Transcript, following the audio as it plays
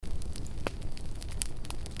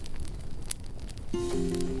Hey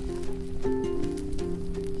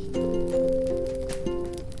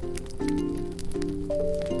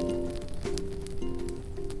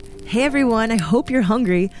everyone, I hope you're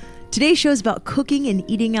hungry. Today's show is about cooking and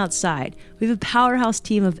eating outside. We have a powerhouse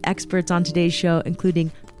team of experts on today's show,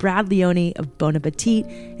 including Brad Leone of Appetit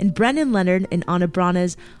and Leonard and Anna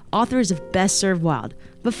Brones, authors of Best Served Wild.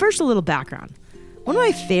 But first, a little background. One of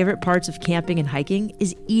my favorite parts of camping and hiking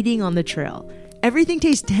is eating on the trail. Everything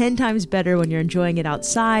tastes 10 times better when you're enjoying it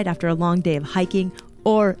outside after a long day of hiking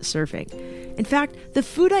or surfing. In fact, the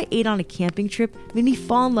food I ate on a camping trip made me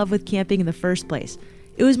fall in love with camping in the first place.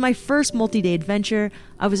 It was my first multi-day adventure.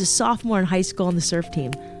 I was a sophomore in high school on the surf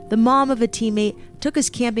team. The mom of a teammate took us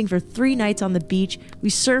camping for 3 nights on the beach. We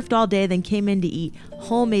surfed all day, then came in to eat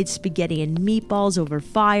homemade spaghetti and meatballs over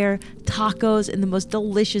fire, tacos, and the most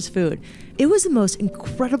delicious food. It was the most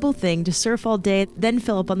incredible thing to surf all day, then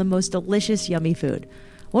fill up on the most delicious, yummy food.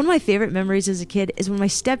 One of my favorite memories as a kid is when my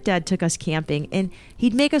stepdad took us camping and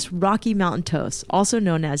he'd make us Rocky Mountain toast, also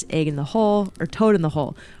known as egg in the hole or toad in the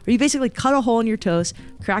hole, where you basically cut a hole in your toast,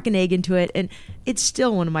 crack an egg into it, and it's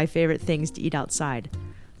still one of my favorite things to eat outside.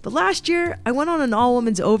 But last year, I went on an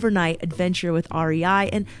all-women's overnight adventure with REI,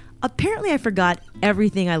 and apparently I forgot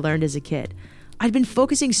everything I learned as a kid. I'd been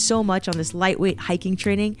focusing so much on this lightweight hiking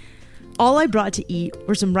training. All I brought to eat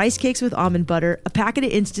were some rice cakes with almond butter, a packet of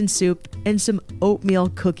instant soup, and some oatmeal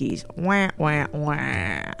cookies. Wah, wah,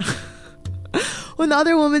 wah. When the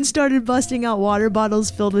other women started busting out water bottles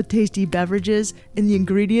filled with tasty beverages and the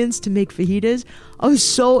ingredients to make fajitas, I was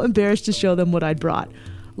so embarrassed to show them what I'd brought.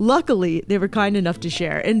 Luckily, they were kind enough to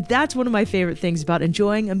share, and that's one of my favorite things about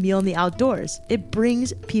enjoying a meal in the outdoors. It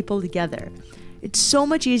brings people together. It's so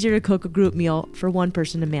much easier to cook a group meal for one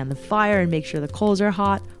person to man the fire and make sure the coals are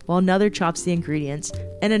hot, while another chops the ingredients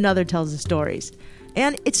and another tells the stories.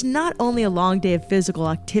 And it's not only a long day of physical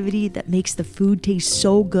activity that makes the food taste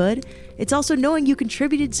so good, it's also knowing you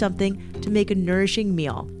contributed something to make a nourishing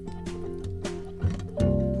meal.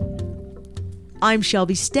 I'm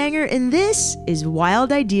Shelby Stanger, and this is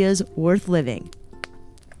Wild Ideas Worth Living.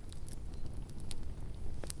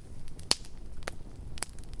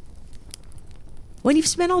 When you've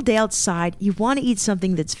spent all day outside, you want to eat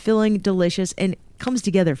something that's filling, delicious, and comes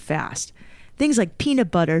together fast. Things like peanut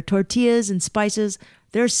butter, tortillas, and spices,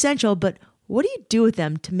 they're essential, but what do you do with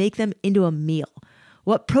them to make them into a meal?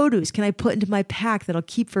 What produce can I put into my pack that'll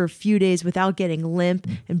keep for a few days without getting limp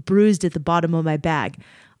and bruised at the bottom of my bag?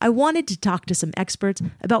 I wanted to talk to some experts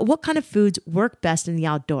about what kind of foods work best in the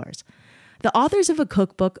outdoors. The authors of a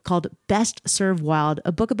cookbook called Best Served Wild,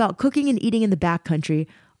 a book about cooking and eating in the backcountry,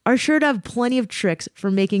 are sure to have plenty of tricks for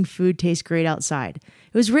making food taste great outside.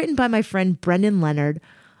 It was written by my friend Leonard,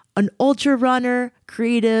 an ultra runner,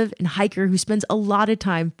 creative, and hiker who spends a lot of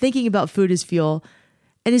time thinking about food as fuel,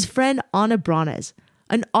 and his friend Anna Brones,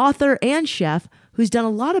 an author and chef who's done a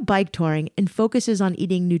lot of bike touring and focuses on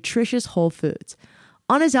eating nutritious whole foods.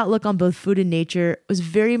 Anna's outlook on both food and nature was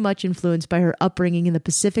very much influenced by her upbringing in the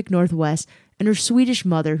Pacific Northwest and her Swedish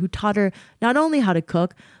mother, who taught her not only how to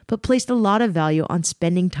cook, but placed a lot of value on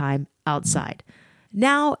spending time outside.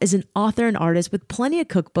 Now, as an author and artist with plenty of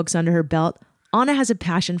cookbooks under her belt, Anna has a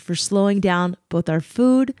passion for slowing down both our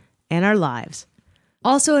food and our lives.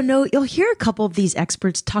 Also a note, you'll hear a couple of these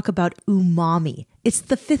experts talk about umami. It's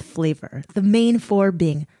the 5th flavor, the main 4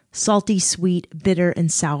 being salty, sweet, bitter,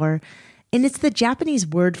 and sour. And it's the Japanese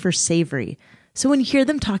word for savory. So when you hear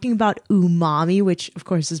them talking about umami, which of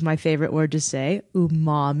course is my favorite word to say,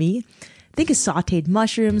 umami, think of sauteed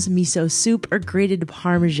mushrooms, miso soup, or grated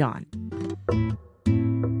Parmesan.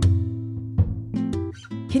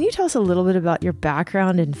 Can you tell us a little bit about your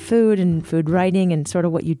background in food and food writing and sort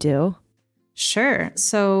of what you do? Sure.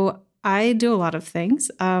 So I do a lot of things.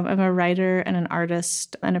 I'm a writer and an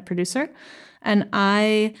artist and a producer. And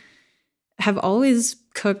I have always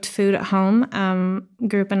cooked food at home.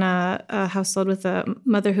 Grew up in a household with a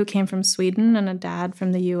mother who came from Sweden and a dad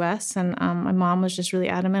from the US. And my mom was just really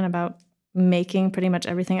adamant about making pretty much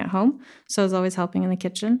everything at home. So I was always helping in the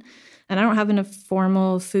kitchen. And I don't have a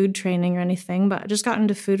formal food training or anything, but I just got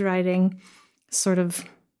into food writing sort of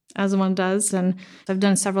as one does. And I've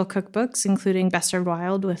done several cookbooks, including Best Served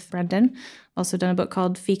Wild with Brendan. Also done a book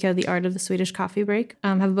called Fika, The Art of the Swedish Coffee Break. I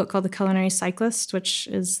have a book called The Culinary Cyclist, which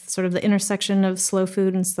is sort of the intersection of slow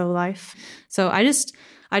food and slow life. So I just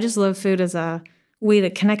love food as a way to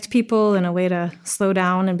connect people and a way to slow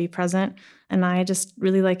down and be present. And I just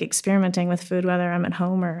really like experimenting with food, whether I'm at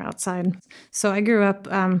home or outside. So I grew up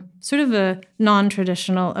sort of a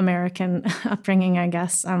non-traditional American upbringing, I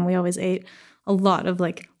guess. We always ate a lot of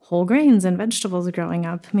like whole grains and vegetables growing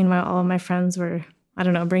up. Meanwhile, all of my friends were,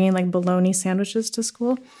 bringing like bologna sandwiches to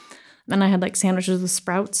school. And I had like sandwiches with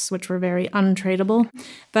sprouts, which were very untradeable.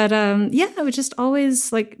 But I was just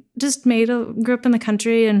always like, grew up in the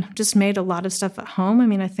country and just made a lot of stuff at home. I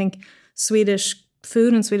mean, I think Swedish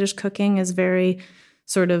food and Swedish cooking is very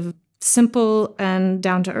sort of simple and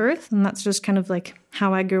down to earth. And that's just kind of like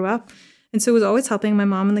how I grew up. And so I was always helping my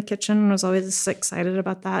mom in the kitchen and was always excited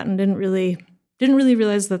about that and didn't really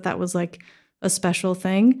realize that that was like a special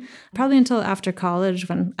thing. Probably until after college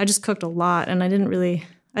when I just cooked a lot and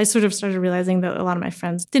I sort of started realizing that a lot of my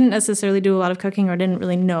friends didn't necessarily do a lot of cooking or didn't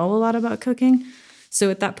really know a lot about cooking. So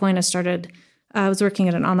at that point I was working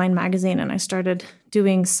at an online magazine and I started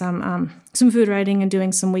doing some food writing and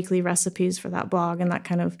doing some weekly recipes for that blog. And that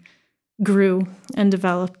kind of grew and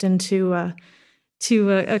developed into a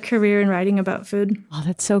career in writing about food. Oh,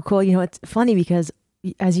 that's so cool. You know, it's funny because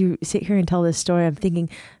as you sit here and tell this story, I'm thinking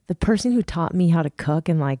the person who taught me how to cook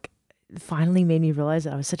and like finally made me realize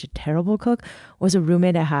that I was such a terrible cook was a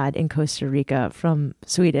roommate I had in Costa Rica from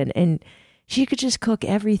Sweden. And she could just cook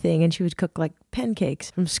everything. And she would cook like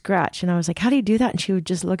pancakes from scratch. And I was like, how do you do that? And she would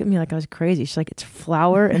just look at me like I was crazy. She's like, it's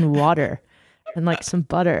flour and water and like some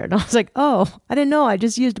butter. And I was like, oh, I didn't know. I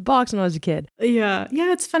just used a box when I was a kid. Yeah.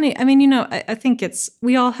 Yeah, it's funny. I mean, I think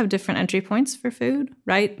we all have different entry points for food,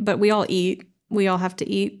 right? But we all eat. We all have to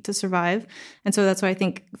eat to survive. And so that's why I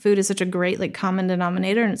think food is such a great like common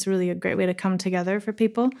denominator. And it's really a great way to come together for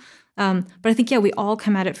people. But I think, we all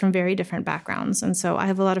come at it from very different backgrounds. And so I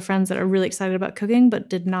have a lot of friends that are really excited about cooking, but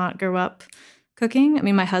did not grow up cooking. I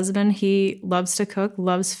mean, my husband, he loves to cook,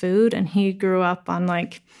 loves food. And he grew up on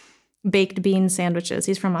like baked bean sandwiches.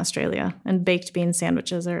 He's from Australia, and baked bean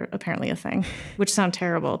sandwiches are apparently a thing, which sound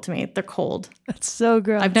terrible to me. They're cold. That's so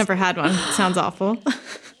gross. I've never had one. It sounds awful.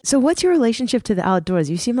 So what's your relationship to the outdoors?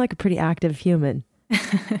 You seem like a pretty active human.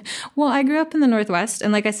 Well, I grew up in the Northwest,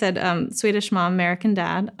 and like I said, Swedish mom, American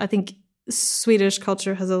dad. I think Swedish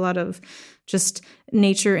culture has a lot of just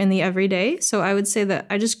nature in the everyday. So I would say that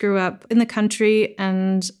I just grew up in the country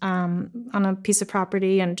and on a piece of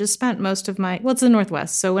property and just spent most of it's the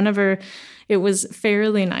Northwest. So whenever it was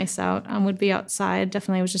fairly nice out, would be outside.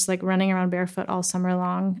 Definitely was just like running around barefoot all summer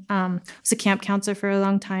long. I was a camp counselor for a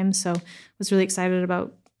long time. So was really excited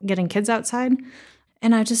about getting kids outside.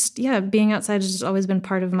 And I just, being outside has just always been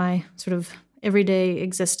part of my sort of everyday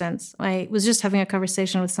existence. I was just having a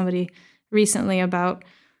conversation with somebody recently about,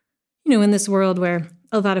 in this world where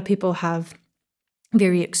a lot of people have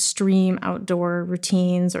very extreme outdoor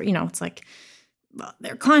routines or, it's like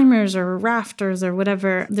they're climbers or rafters or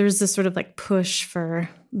whatever. There's this sort of like push for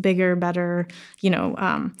bigger, better,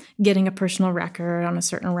 getting a personal record on a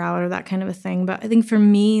certain route or that kind of a thing. But I think for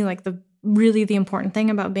me, like the important thing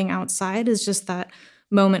about being outside is just that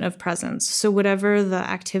moment of presence. So whatever the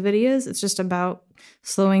activity is, it's just about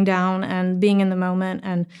slowing down and being in the moment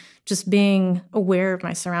and just being aware of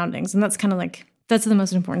my surroundings. And that's kind of like, that's the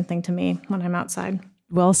most important thing to me when I'm outside.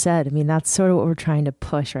 Well said. I mean, that's sort of what we're trying to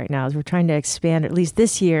push right now is we're trying to expand, at least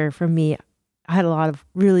this year for me, I had a lot of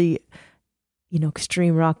really,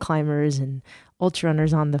 extreme rock climbers and ultra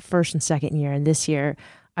runners on the first and second year. And this year,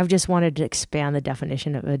 I've just wanted to expand the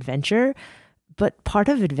definition of adventure. But part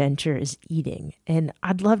of adventure is eating. And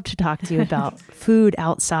I'd love to talk to you about food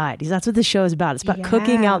outside because that's what the show is about. It's about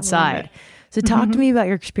cooking outside. So talk to me about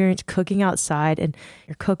your experience cooking outside and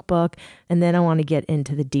your cookbook. And then I want to get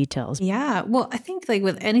into the details. Yeah. Well, I think like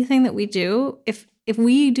with anything that we do, if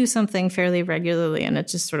we do something fairly regularly and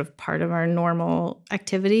it's just sort of part of our normal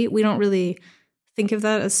activity, we don't really think of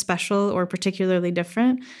that as special or particularly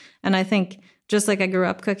different. And I think just like I grew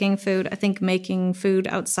up cooking food, I think making food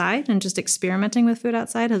outside and just experimenting with food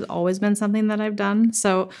outside has always been something that I've done.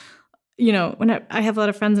 So, when I have a lot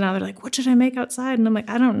of friends now, they're like, what should I make outside? And I'm like,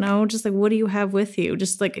 I don't know. Just like, what do you have with you?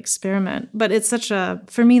 Just like experiment. But it's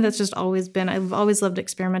for me, that's just always been, I've always loved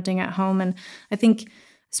experimenting at home. And I think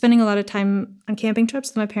spending a lot of time on camping trips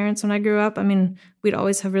with my parents when I grew up, I mean, we'd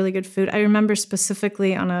always have really good food. I remember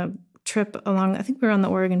specifically on a trip along, I think we were on the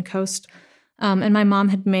Oregon coast, and my mom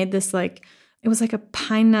had made this it was like a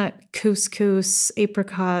pine nut couscous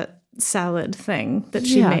apricot salad thing that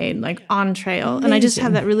she made like on trail. Amazing. And I just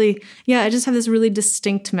have this really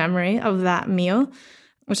distinct memory of that meal,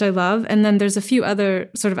 which I love. And then there's a few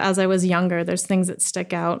other sort of, as I was younger, there's things that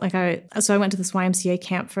stick out. So I went to this YMCA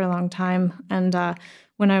camp for a long time. And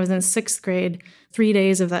when I was in 6th grade, 3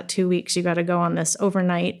 days of that 2 weeks, you got to go on this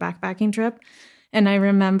overnight backpacking trip. And I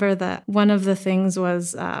remember that one of the things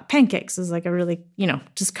was pancakes is like a really,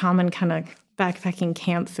 just common kind of backpacking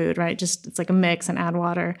camp food, right? Just it's like a mix and add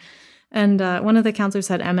water. And one of the counselors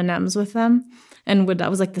had M&Ms with them. And that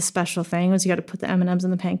was like the special thing, was you got to put the M&Ms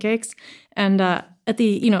in the pancakes. And at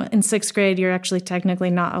the, in sixth grade, you're actually technically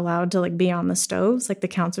not allowed to like be on the stoves. Like the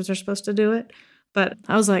counselors are supposed to do it. But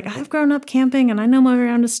I was like, I've grown up camping and I know my way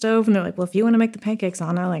around a stove. And they're like, well, if you want to make the pancakes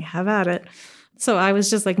on it, like have at it. So I was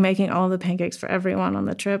just like making all the pancakes for everyone on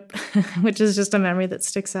the trip, which is just a memory that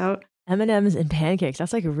sticks out. M&Ms and pancakes.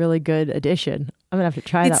 That's like a really good addition. I'm going to have to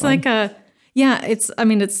try that one. It's like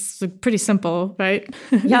it's pretty simple, right?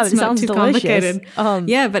 Yeah, it's it not sounds too delicious. Complicated.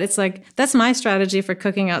 Yeah, but it's like, that's my strategy for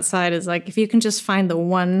cooking outside is like, if you can just find the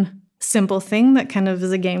one simple thing that kind of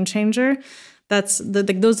is a game changer, those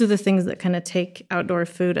are the things that kind of take outdoor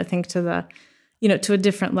food, I think, to the, to a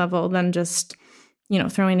different level than just,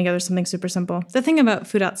 throwing together something super simple. The thing about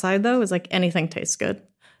food outside, though, is like anything tastes good.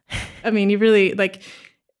 I mean, you really, like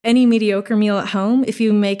any mediocre meal at home, if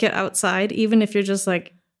you make it outside, even if you're just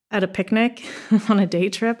like at a picnic on a day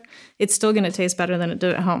trip, it's still going to taste better than it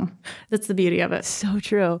did at home. That's the beauty of it. So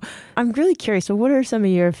true. I'm really curious. So what are some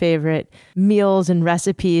of your favorite meals and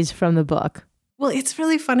recipes from the book? Well, it's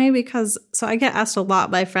really funny because, so I get asked a lot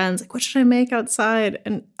by friends, like, what should I make outside?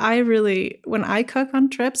 And when I cook on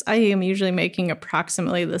trips, I am usually making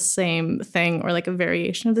approximately the same thing or like a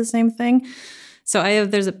variation of the same thing. So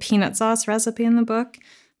there's a peanut sauce recipe in the book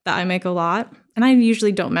that I make a lot. And I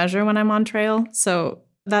usually don't measure when I'm on trail. So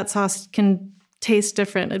that sauce can taste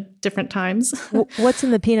different at different times. What's in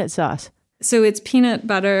the peanut sauce? So it's peanut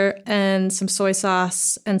butter and some soy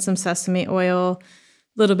sauce and some sesame oil,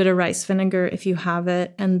 a little bit of rice vinegar if you have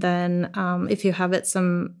it. And then if you have it,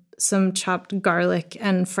 some chopped garlic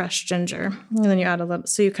and fresh ginger. And then you add a little,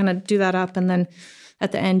 so you kind of do that up. And then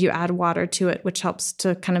at the end, you add water to it, which helps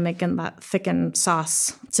to kind of make in that thickened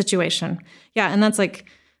sauce situation. Yeah, and that's like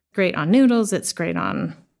great on noodles. It's great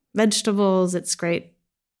on vegetables. It's great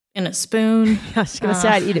in a spoon. I was going to say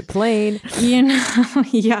I'd eat it plain.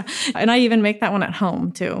 Yeah. And I even make that one at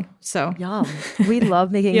home too. So yum. We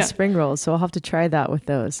love making spring rolls, so I'll have to try that with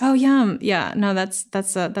those. Oh, yum. Yeah. No, that's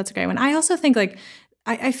a great one. I also think like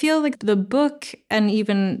I feel like the book, and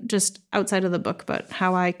even just outside of the book, but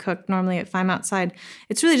how I cook normally if I'm outside,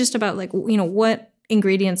 it's really just about like, what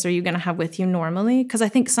ingredients are you going to have with you normally? Because I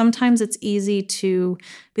think sometimes it's easy to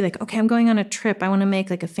be like, okay, I'm going on a trip. I want to make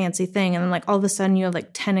like a fancy thing. And then like all of a sudden you have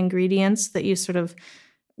like 10 ingredients that you sort of,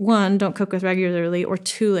 one, don't cook with regularly, or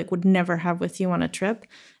two, like would never have with you on a trip.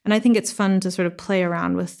 And I think it's fun to sort of play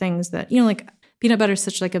around with things that, like peanut butter is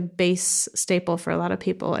such like a base staple for a lot of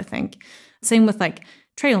people, I think. Same with like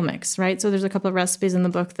trail mix, right? So there's a couple of recipes in the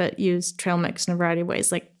book that use trail mix in a variety of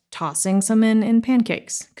ways, like tossing some in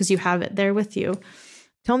pancakes because you have it there with you.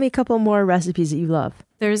 Tell me a couple more recipes that you love.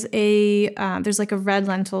 There's like a red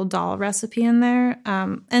lentil dal recipe in there,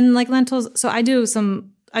 and like lentils. So I do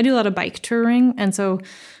a lot of bike touring, and so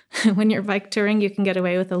when you're bike touring, you can get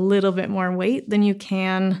away with a little bit more weight than you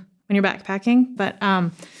can when you're backpacking. But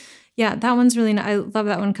yeah, that one's really I love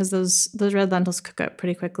that one because those red lentils cook up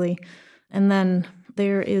pretty quickly. And then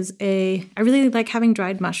there is I really like having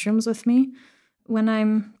dried mushrooms with me when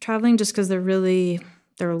I'm traveling, just because they're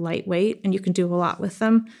lightweight and you can do a lot with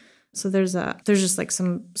them. So there's just like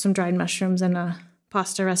some dried mushrooms and a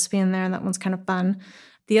pasta recipe in there. And that one's kind of fun.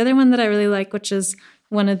 The other one that I really like, which is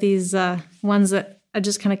one of these ones that I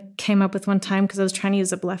just kind of came up with one time because I was trying to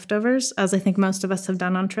use up leftovers, as I think most of us have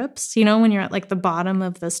done on trips. When you're at like the bottom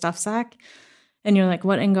of the stuff sack and you're like,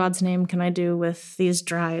 what in God's name can I do with these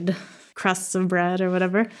dried crusts of bread or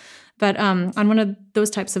whatever? But on one of those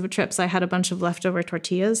types of trips, I had a bunch of leftover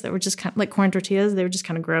tortillas that were just kind of like corn tortillas. They were just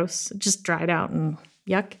kind of gross, just dried out and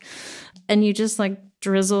yuck. And you just like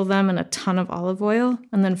drizzle them in a ton of olive oil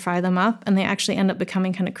and then fry them up. And they actually end up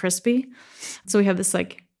becoming kind of crispy. So we have this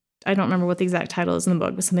like, I don't remember what the exact title is in the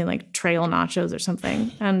book, but something like trail nachos or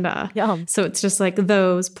something. And so it's just like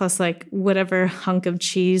those plus like whatever hunk of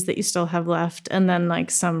cheese that you still have left, and then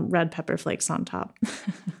like some red pepper flakes on top.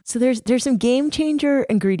 So there's some game changer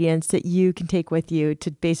ingredients that you can take with you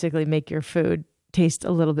to basically make your food taste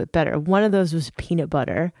a little bit better. One of those was peanut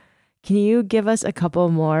butter. Can you give us a couple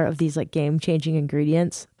more of these like game changing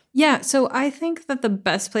ingredients? Yeah, so I think that the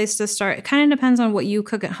best place to start, it kind of depends on what you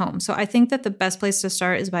cook at home. So I think that the best place to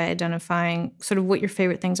start is by identifying sort of what your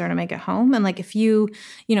favorite things are to make at home. And like if you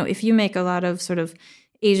make a lot of sort of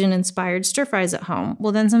Asian-inspired stir fries at home,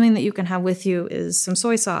 well, then something that you can have with you is some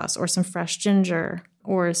soy sauce or some fresh ginger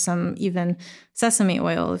or some even sesame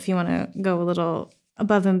oil if you want to go a little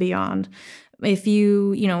above and beyond. If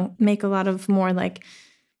you make a lot of more like,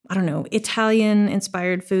 I don't know,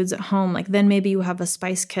 Italian-inspired foods at home, like then maybe you have a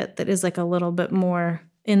spice kit that is like a little bit more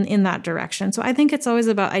in that direction. So I think it's always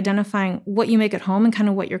about identifying what you make at home and kind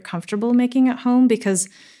of what you're comfortable making at home, because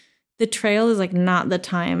the trail is like not the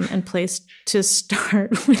time and place to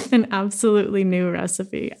start with an absolutely new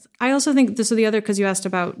recipe. I also think this is the other, because you asked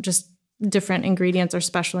about just different ingredients or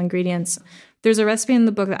special ingredients. There's a recipe in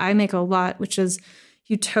the book that I make a lot, which is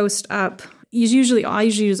you toast up, I usually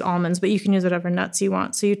use almonds, but you can use whatever nuts you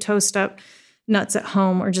want. So you toast up nuts at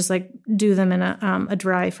home or just like do them in a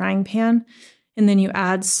dry frying pan. And then you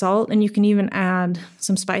add salt, and you can even add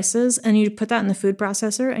some spices, and you put that in the food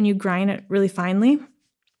processor and you grind it really finely.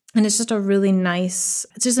 And it's just a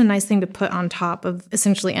nice thing to put on top of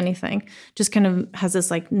essentially anything. Just kind of has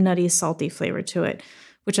this like nutty, salty flavor to it,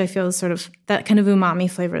 which I feel is sort of that kind of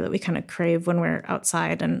umami flavor that we kind of crave when we're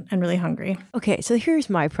outside and really hungry. Okay, so here's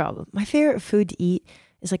my problem. My favorite food to eat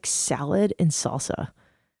is like salad and salsa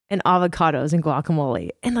and avocados and guacamole.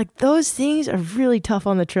 And like those things are really tough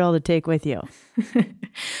on the trail to take with you.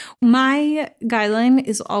 My guideline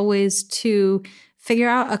is always to figure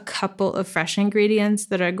out a couple of fresh ingredients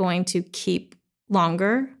that are going to keep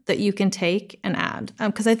longer that you can take and add.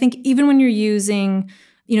 Because I think even when you're using,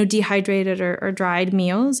 dehydrated or dried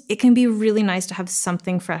meals, it can be really nice to have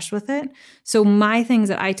something fresh with it. So my things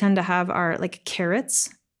that I tend to have are like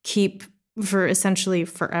carrots, keep for essentially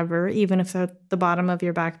forever, even if they're at the bottom of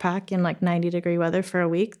your backpack in like 90-degree weather for a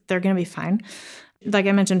week, they're going to be fine. Like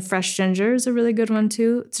I mentioned, fresh ginger is a really good one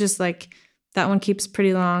too. It's just like that one keeps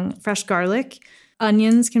pretty long. Fresh garlic.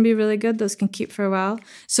 Onions can be really good. Those can keep for a while.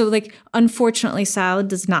 So like, unfortunately, salad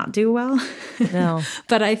does not do well. No.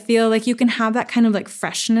 But I feel like you can have that kind of like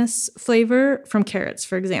freshness flavor from carrots,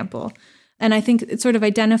 for example. And I think it's sort of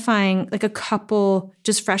identifying like a couple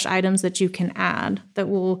just fresh items that you can add that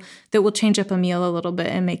will change up a meal a little bit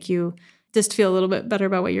and make you just feel a little bit better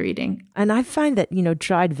about what you're eating. And I find that,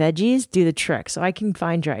 dried veggies do the trick. So I can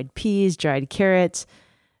find dried peas, dried carrots,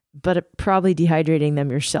 but probably dehydrating them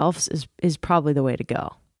yourself is probably the way to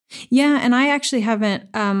go. Yeah, and I actually haven't,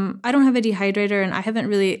 I don't have a dehydrator, and I haven't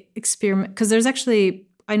really experimented, because there's actually,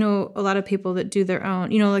 I know a lot of people that do their own,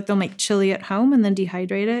 like they'll make chili at home and then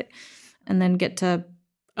dehydrate it and then get to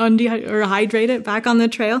hydrate it back on the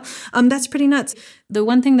trail. That's pretty nuts. The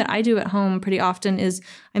one thing that I do at home pretty often is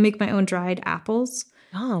I make my own dried apples.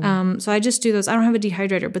 Oh. So I just do those. I don't have a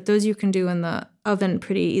dehydrator, but those you can do in the oven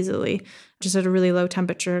pretty easily, just at a really low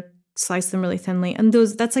temperature, slice them really thinly. And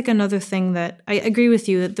that's like another thing that I agree with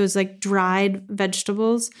you, that those like dried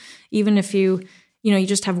vegetables, even if you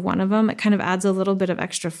just have one of them, it kind of adds a little bit of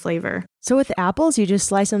extra flavor. So with apples, you just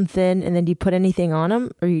slice them thin and then do you put anything on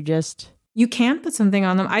them, or you just... You can put something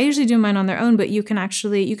on them. I usually do mine on their own, but you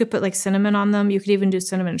could put like cinnamon on them. You could even do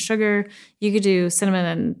cinnamon and sugar. You could do cinnamon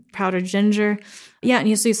and powdered ginger. Yeah, and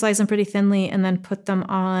you slice them pretty thinly and then put them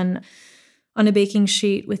on a baking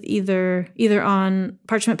sheet with either on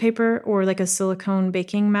parchment paper or like a silicone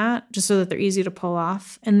baking mat, just so that they're easy to pull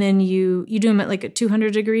off. And then you do them at like at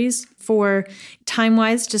 200 degrees for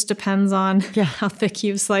time-wise, just depends on how thick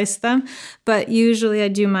you've sliced them. But usually I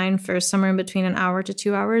do mine for somewhere in between an hour to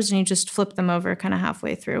 2 hours, and you just flip them over kind of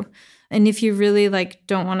halfway through. And if you really like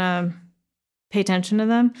don't want to pay attention to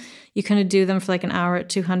them, you kind of do them for like an hour at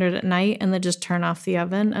 200 at night, and then just turn off the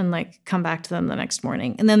oven and like come back to them the next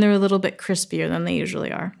morning. And then they're a little bit crispier than they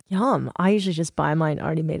usually are. Yum. I usually just buy mine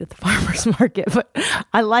already made at the farmer's market, but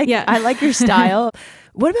I like your style.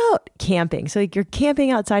 What about camping? So like you're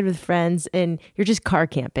camping outside with friends and you're just car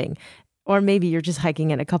camping, or maybe you're just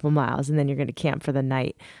hiking in a couple miles and then you're going to camp for the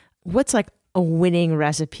night. What's like a winning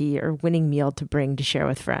recipe or winning meal to bring to share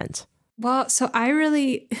with friends? Well, so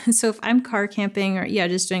if I'm car camping or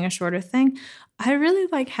just doing a shorter thing, I really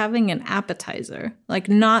like having an appetizer, like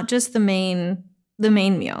not just the main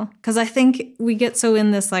meal. Because I think we get so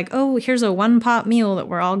in this like, oh, here's a one pot meal that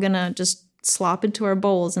we're all gonna just slop into our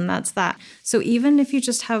bowls and that's that. So even if you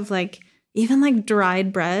just have even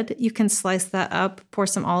dried bread, you can slice that up, pour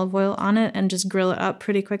some olive oil on it and just grill it up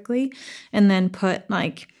pretty quickly. And then put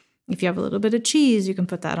if you have a little bit of cheese, you can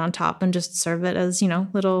put that on top and just serve it as,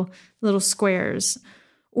 little squares.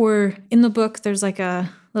 Or in the book, there's like a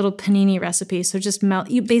little panini recipe. So just melt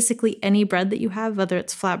basically any bread that you have, whether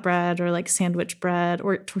it's flatbread or like sandwich bread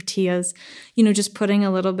or tortillas, just putting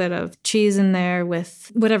a little bit of cheese in there with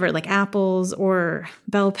whatever, like apples or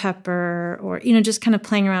bell pepper or, just kind of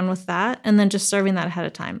playing around with that and then just serving that ahead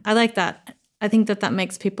of time. I like that. I think that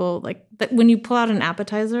makes people like that when you pull out an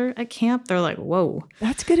appetizer at camp, they're like, whoa.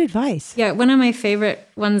 That's good advice. Yeah. One of my favorite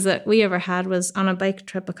ones that we ever had was on a bike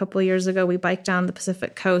trip a couple of years ago. We biked down the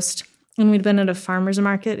Pacific coast and we'd been at a farmer's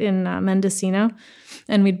market in Mendocino,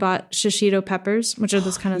 and we'd bought shishito peppers, which are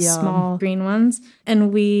those kind of small green ones.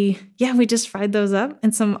 And we just fried those up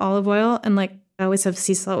in some olive oil and like I always have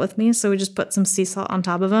sea salt with me. So we just put some sea salt on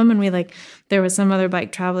top of them. And there was some other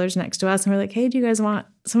bike travelers next to us. And we're like, hey, do you guys want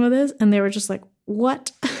some of this? And they were just like,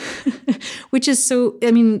 what? Which is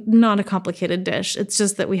not a complicated dish. It's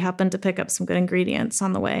just that we happened to pick up some good ingredients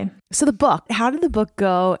on the way. So the book, how did the book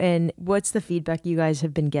go? And what's the feedback you guys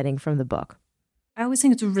have been getting from the book? I always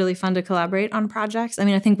think it's really fun to collaborate on projects.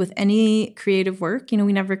 I think with any creative work, we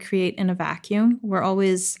never create in a vacuum. We're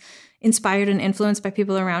always inspired and influenced by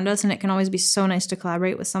people around us. And it can always be so nice to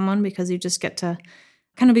collaborate with someone because you just get to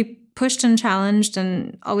kind of be pushed and challenged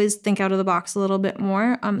and always think out of the box a little bit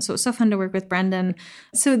more. So it's so fun to work with Brendan.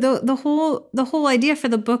 So the whole idea for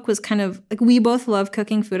the book was kind of like, we both love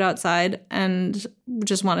cooking food outside and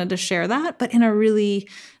just wanted to share that, but in a really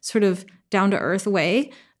sort of down to earth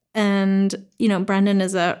way. And, Brendan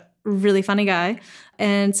is a really funny guy.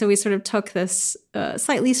 And so we sort of took this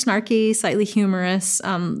slightly snarky, slightly humorous,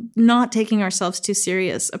 not taking ourselves too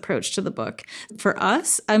serious approach to the book. For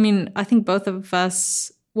us, I think both of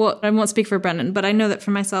us, well, I won't speak for Brendan, but I know that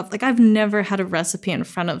for myself, I've never had a recipe in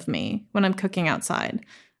front of me when I'm cooking outside,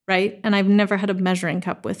 right? And I've never had a measuring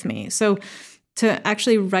cup with me. So to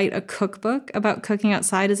actually write a cookbook about cooking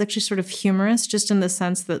outside is actually sort of humorous, just in the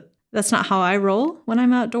sense that that's not how I roll when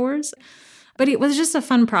I'm outdoors. But it was just a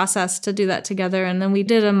fun process to do that together. And then we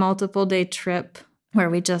did a multiple day trip where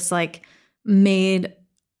we just made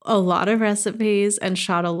a lot of recipes and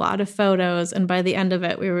shot a lot of photos. And by the end of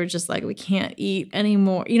it, we were just like, we can't eat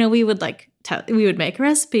anymore. We would we would make a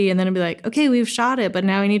recipe and then it'd be like, okay, we've shot it, but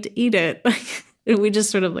now we need to eat it. We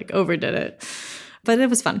just sort of overdid it. But it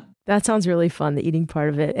was fun. That sounds really fun, the eating part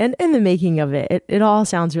of it and the making of it. It all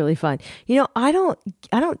sounds really fun. I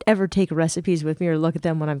don't ever take recipes with me or look at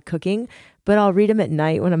them when I'm cooking, but I'll read them at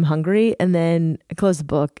night when I'm hungry, and then I close the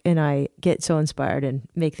book and I get so inspired and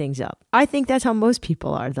make things up. I think that's how most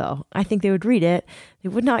people are, though. I think they would read it. They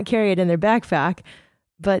would not carry it in their backpack,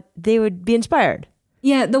 but they would be inspired.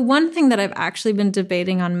 Yeah, the one thing that I've actually been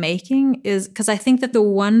debating on making is, because I think that the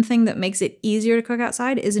one thing that makes it easier to cook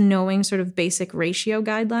outside is knowing sort of basic ratio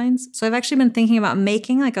guidelines. So I've actually been thinking about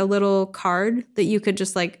making a little card that you could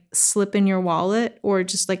just slip in your wallet or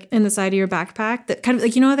just in the side of your backpack, that kind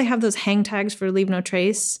of how they have those hang tags for leave no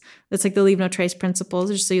trace. That's the leave no trace principles,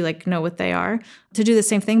 just so you know what they are. To do the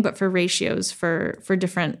same thing, but for ratios for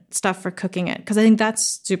different stuff for cooking it. Because I think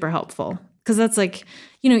that's super helpful. Because that's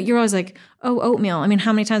you're always oh, oatmeal.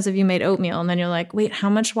 How many times have you made oatmeal? And then you're like, wait, how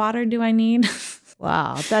much water do I need?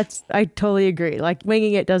 Wow. I totally agree.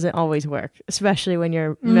 Winging it doesn't always work, especially when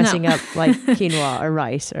you're messing up quinoa or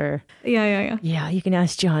rice or. Yeah. Yeah. You can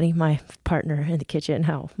ask Johnny, my partner in the kitchen,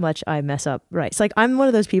 how much I mess up rice. I'm one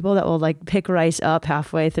of those people that will pick rice up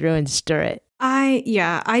halfway through and stir it.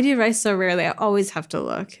 I do rice so rarely. I always have to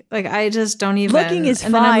look. I just don't even. Looking is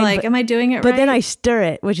and fine. And then I'm am I doing it right? But then I stir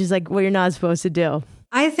it, which is what you're not supposed to do.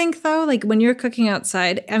 I think though, when you're cooking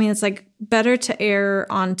outside, it's better to err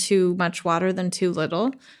on too much water than too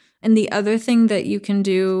little. And the other thing that you can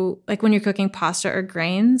do, when you're cooking pasta or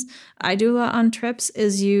grains, I do a lot on trips,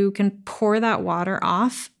 is you can pour that water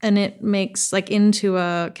off and it makes into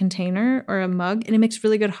a container or a mug, and it makes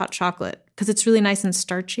really good hot chocolate because it's really nice and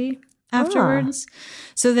starchy afterwards.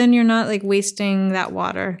 So then you're not wasting that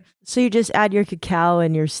water. So you just add your cacao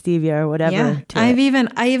and your stevia or whatever. Yeah,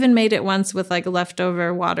 I even made it once with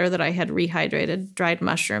leftover water that I had rehydrated dried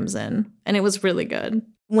mushrooms in, and it was really good.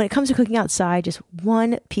 When it comes to cooking outside, just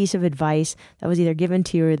one piece of advice that was either given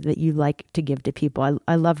to you or that you like to give to people.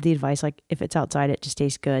 I love the advice, if it's outside, it just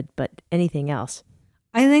tastes good, but anything else?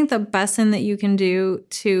 I think the best thing that you can do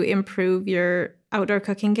to improve your outdoor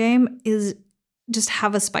cooking game is just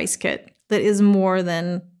have a spice kit that is more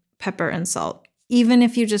than pepper and salt. Even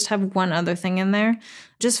if you just have one other thing in there,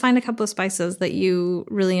 just find a couple of spices that you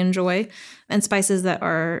really enjoy, and spices that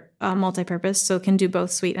are multi-purpose, so can do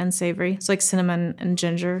both sweet and savory. So cinnamon and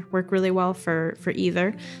ginger work really well for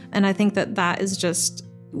either. And I think that is just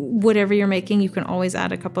whatever you're making, you can always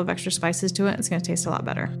add a couple of extra spices to it. It's going to taste a lot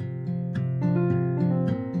better.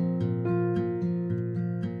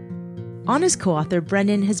 Anna's co-author,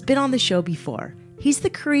 Brendan, has been on the show before. He's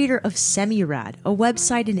the creator of Semi-Rad, a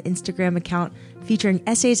website and Instagram account featuring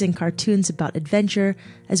essays and cartoons about adventure,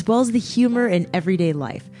 as well as the humor in everyday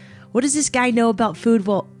life. What does this guy know about food?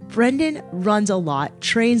 Well, Brendan runs a lot,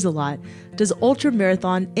 trains a lot, does ultra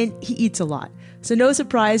marathon, and he eats a lot. So no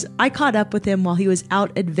surprise, I caught up with him while he was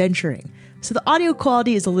out adventuring. So the audio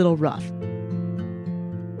quality is a little rough.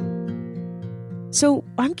 So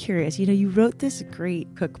I'm curious, you wrote this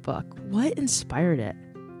great cookbook. What inspired it?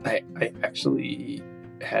 I actually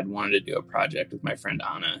had wanted to do a project with my friend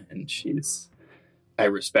Anna, and I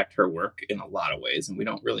respect her work in a lot of ways, and we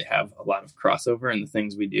don't really have a lot of crossover in the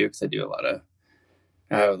things we do, because I do a lot of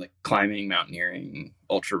like climbing, mountaineering,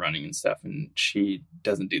 ultra running and stuff. And she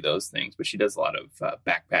doesn't do those things, but she does a lot of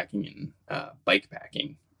backpacking and bike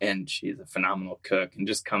packing. And she's a phenomenal cook and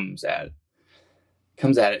just comes at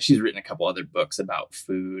it. She's written a couple other books about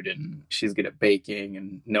food, and she's good at baking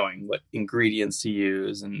and knowing what ingredients to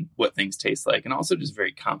use and what things taste like. And also just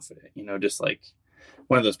very confident, just like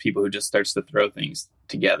one of those people who just starts to throw things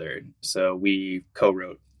together. So we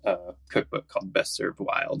co-wrote a cookbook called Best Served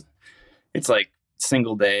Wild. It's like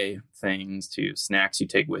single day things to snacks you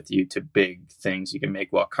take with you to big things you can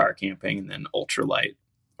make while car camping, and then ultralight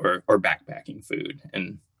or backpacking food.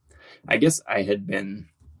 And I guess I had been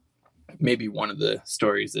maybe one of the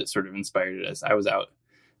stories that sort of inspired us. I was out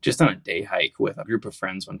just on a day hike with a group of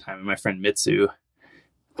friends one time, and my friend Mitsu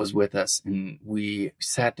was with us, and we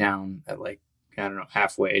sat down at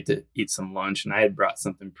halfway to eat some lunch. And I had brought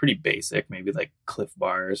something pretty basic, maybe like Cliff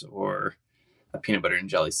Bars or a peanut butter and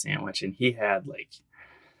jelly sandwich. And he had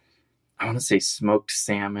I want to say smoked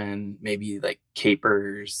salmon, maybe like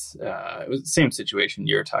capers. It was the same situation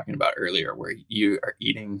you were talking about earlier, where you are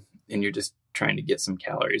eating and you're just trying to get some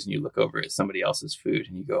calories, and you look over at somebody else's food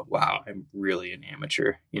and you go, wow, I'm really an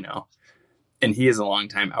amateur, And he is a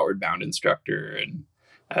longtime Outward Bound instructor and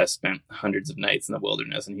spent hundreds of nights in the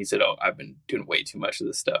wilderness. And he said, oh, I've been doing way too much of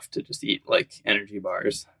this stuff to just eat like energy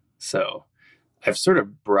bars. So I've sort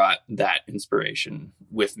of brought that inspiration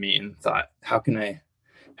with me and thought, how can I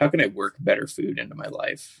work better food into my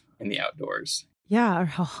life in the outdoors? Yeah, or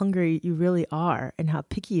how hungry you really are and how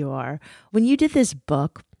picky you are. When you did this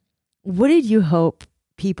book, what did you hope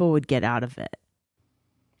people would get out of it?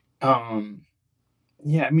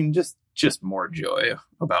 Yeah, I mean, just more joy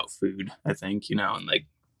about food, I think, and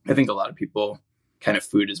I think a lot of people kind of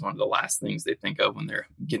food is one of the last things they think of when they're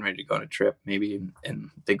getting ready to go on a trip, maybe, and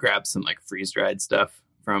they grab some like freeze-dried stuff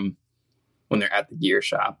from when they're at the gear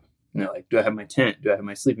shop. And they're like, do I have my tent? Do I have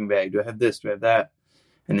my sleeping bag? Do I have this? Do I have that?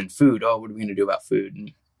 And then food. Oh, what are we going to do about food?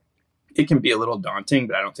 And it can be a little daunting,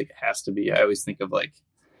 but I don't think it has to be. I always think of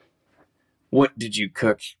what did you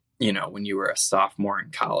cook, when you were a sophomore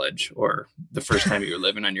in college or the first time you were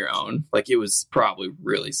living on your own? It was probably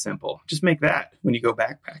really simple. Just make that when you go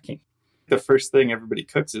backpacking. The first thing everybody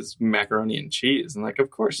cooks is macaroni and cheese. And of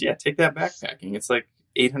course, yeah, take that backpacking. It's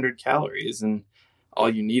 800 calories and all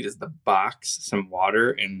you need is the box, some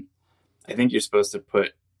water. And I think you're supposed to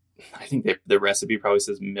put, the recipe probably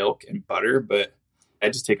says milk and butter, but I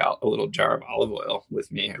just take out a little jar of olive oil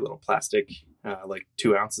with me, a little plastic,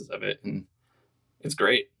 2 ounces of it. And it's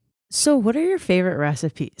great. So what are your favorite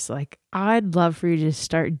recipes? I'd love for you to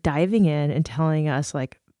start diving in and telling us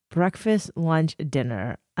breakfast, lunch,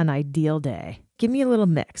 dinner, an ideal day. Give me a little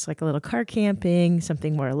mix, a little car camping,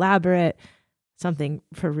 something more elaborate, something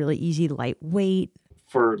for really easy, lightweight.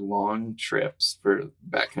 For long trips, for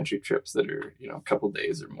backcountry trips that are, a couple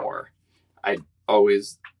days or more, I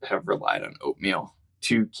always have relied on oatmeal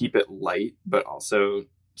to keep it light, but also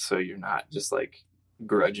so you're not just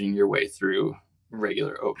grudging your way through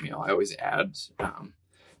regular oatmeal. I always add,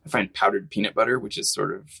 I find powdered peanut butter, which is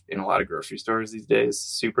sort of in a lot of grocery stores these days,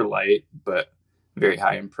 super light, but very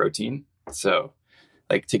high in protein. So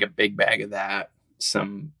take a big bag of that,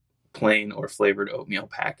 some plain or flavored oatmeal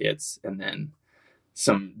packets, and then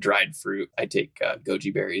some dried fruit. I take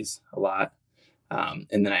goji berries a lot.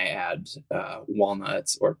 And then I add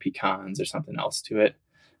walnuts or pecans or something else to it.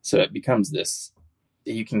 So it becomes this,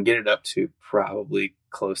 you can get it up to probably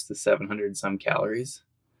close to 700 some calories.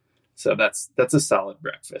 So that's a solid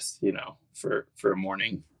breakfast, for a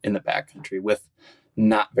morning in the backcountry with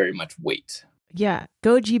not very much weight. Yeah.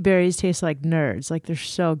 Goji berries taste like nerds. They're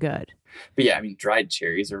so good. But yeah, I mean, dried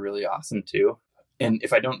cherries are really awesome too. And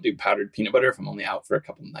if I don't do powdered peanut butter, if I'm only out for a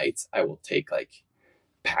couple nights, I will take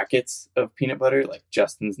packets of peanut butter, like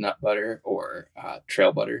Justin's nut butter or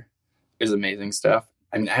trail butter is amazing stuff.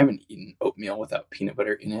 I mean, I haven't eaten oatmeal without peanut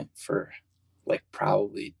butter in it for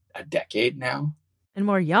probably a decade now. And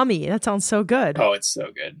more yummy. That sounds so good. Oh, it's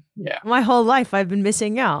so good. Yeah. My whole life I've been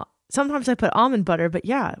missing out. Sometimes I put almond butter, but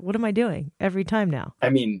yeah, what am I doing every time now? I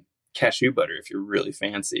mean, cashew butter if you're really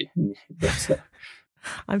fancy.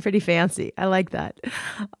 I'm pretty fancy. I like that.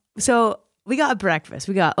 So we got breakfast.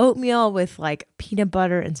 We got oatmeal with peanut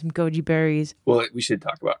butter and some goji berries. Well, we should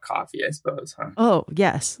talk about coffee, I suppose, huh? Oh,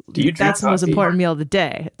 yes. Do you drink That's coffee? The most important meal of the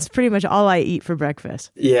day. It's pretty much all I eat for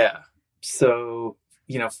breakfast. Yeah. So,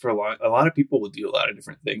 for a lot of people will do a lot of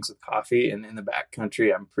different things with coffee. And in the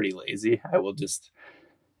backcountry, I'm pretty lazy. I will just,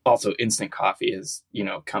 also instant coffee has,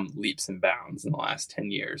 come leaps and bounds in the last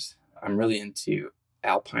 10 years. I'm really into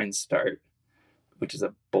Alpine Start which is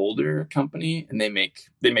a Boulder company, and they make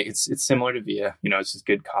it's similar to Via. It's just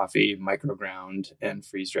good coffee, micro ground and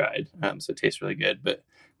freeze dried. So it tastes really good. But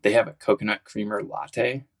they have a coconut creamer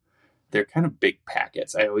latte. They're kind of big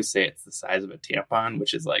packets. I always say it's the size of a tampon,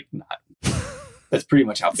 which is like not. That's pretty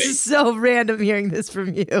much how big. It's so random hearing this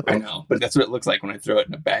from you. I know, but that's what it looks like when I throw it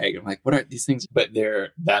in a bag. I'm like, what are these things? But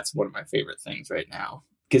that's one of my favorite things right now.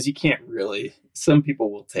 Because you can't really, some people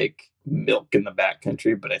will take milk in the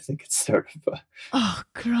backcountry, but I think it's sort of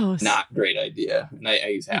gross. Not great idea. And I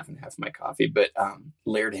use half and half of my coffee. But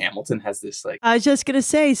Laird Hamilton has this like... I was just going to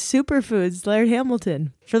say, superfoods, Laird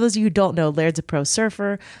Hamilton. For those of you who don't know, Laird's a pro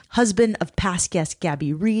surfer, husband of past guest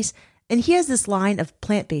Gabby Reese, and he has this line of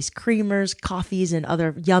plant-based creamers, coffees, and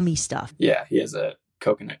other yummy stuff. Yeah, he has a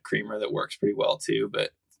coconut creamer that works pretty well too.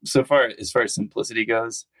 But so far, as far as simplicity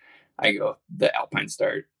goes, I go the Alpine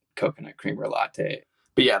Start coconut creamer latte.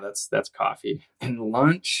 But yeah, that's coffee. And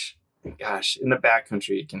lunch, gosh, in the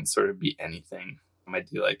backcountry, it can sort of be anything. I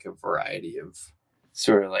do like a variety of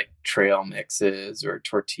sort of like trail mixes or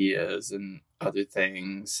tortillas and other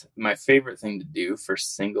things. My favorite thing to do for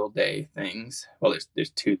single day things, well, there's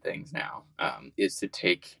two things now, is to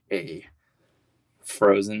take a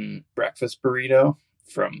frozen breakfast burrito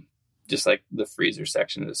from just like the freezer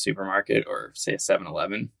section of the supermarket or say a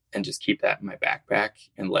 7-Eleven and just keep that in my backpack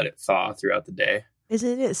and let it thaw throughout the day.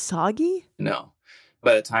 Isn't it soggy? No.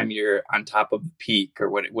 By the time you're on top of the peak or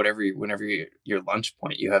whenever your lunch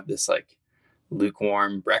point, you have this like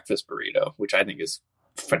lukewarm breakfast burrito, which I think is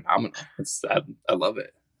phenomenal. I love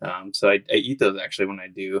it. So I eat those actually when I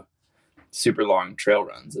do super long trail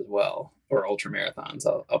runs as well, or ultra marathons.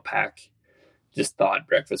 I'll pack just thawed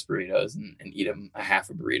breakfast burritos and eat them a half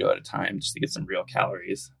a burrito at a time just to get some real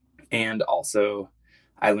calories. And also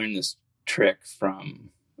I learned this trick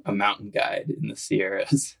from a mountain guide in the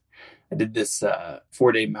Sierras. I did this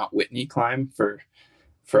 4-day Mount Whitney climb for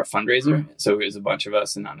a fundraiser. So it was a bunch of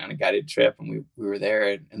us and on a guided trip, and we were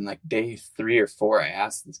there. And like day 3 or 4, I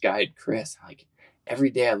asked this guide, Chris, like, every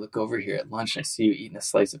day I look over here at lunch and I see you eating a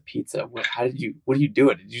slice of pizza. What are you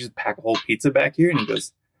doing? Did you just pack a whole pizza back here? And he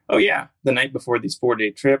goes, oh yeah, the night before these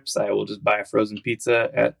 4-day trips, I will just buy a frozen pizza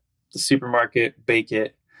at the supermarket, bake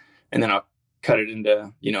it, and then I'll cut it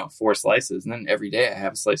into, 4 slices. And then every day I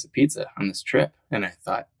have a slice of pizza on this trip. And I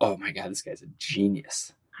thought, oh my God, this guy's a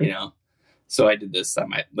genius, So I did this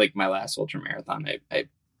on my last ultra marathon.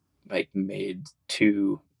 I made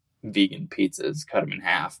 2 vegan pizzas, cut them in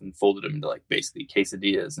half and folded them into like basically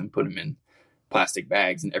quesadillas and put them in plastic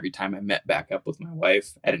bags. And every time I met back up with my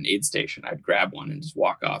wife at an aid station, I'd grab one and just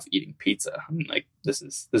walk off eating pizza. I'm like, this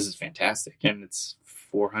is fantastic. And it's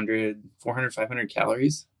 400, 500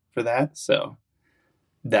 calories for that. So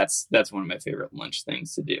that's one of my favorite lunch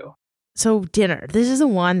things to do. So dinner, this is the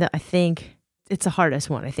one that I think it's the hardest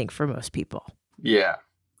one, I think, for most people. Yeah.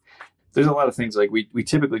 There's a lot of things like we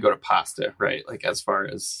typically go to pasta, right? Like as far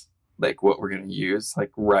as like what we're going to use,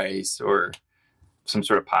 like rice or some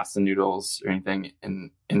sort of pasta noodles or anything.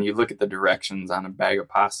 And you look at the directions on a bag of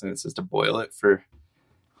pasta and it says to boil it for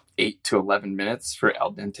 8 to 11 minutes for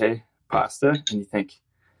al dente pasta. And you think,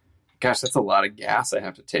 gosh, that's a lot of gas I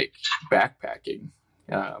have to take backpacking.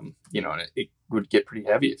 And it would get pretty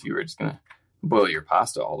heavy if you were just going to boil your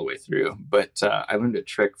pasta all the way through. But I learned a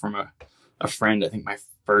trick from a friend. I think my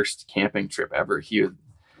first camping trip ever, he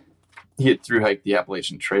had thru hiked the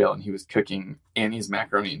Appalachian Trail and he was cooking Annie's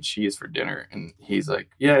macaroni and cheese for dinner. And he's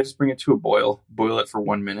like, yeah, just bring it to a boil it for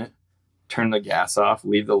 1 minute, turn the gas off,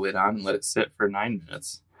 leave the lid on and let it sit for 9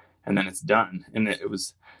 minutes. And then it's done. And it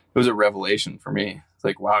was a revelation for me. It's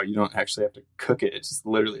like, wow, you don't actually have to cook it. It's just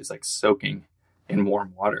literally, it's like soaking in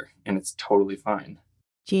warm water and it's totally fine.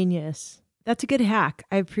 Genius. That's a good hack.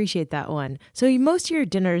 I appreciate that one. So most of your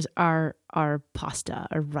dinners are pasta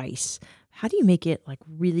or rice. How do you make it like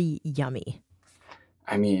really yummy?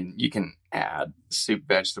 I mean, you can add soup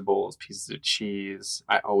vegetables, pieces of cheese.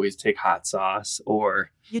 I always take hot sauce or...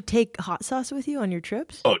 You take hot sauce with you on your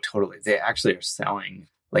trips? Oh, totally. They actually are selling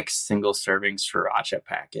like single serving sriracha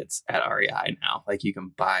packets at REI now. Like you can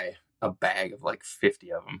buy a bag of like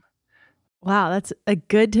 50 of them. Wow, that's a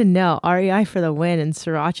good to know. REI for the win and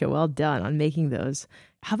sriracha. Well done on making those.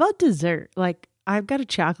 How about dessert? Like I've got a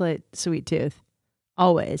chocolate sweet tooth.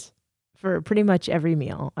 Always. For pretty much every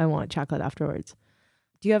meal, I want chocolate afterwards.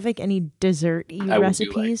 Do you have like any dessert-y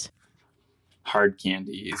recipes? Do, like, hard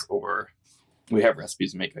candies, or we have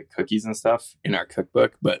recipes to make like cookies and stuff in our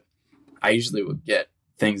cookbook, but I usually would get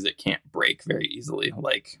things that can't break very easily,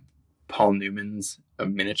 like Paul Newman's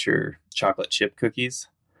miniature chocolate chip cookies.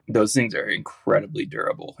 Those things are incredibly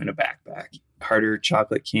durable in a backpack. Harder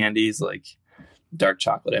chocolate candies like dark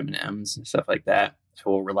chocolate M&Ms and stuff like that, I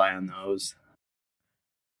will rely on those.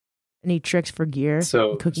 Any tricks for gear,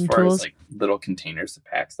 So and cooking as far tools? as like little containers to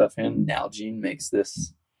pack stuff in, Nalgene makes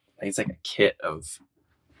this. I think it's like a kit of,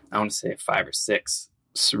 I want to say 5 or 6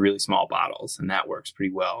 really small bottles, and that works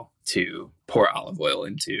pretty well to pour olive oil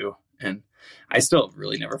into. And I still have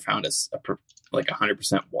really never found like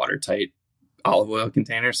 100% watertight olive oil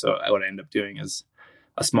container. So what I end up doing is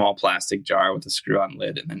a small plastic jar with a screw-on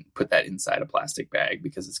lid, and then put that inside a plastic bag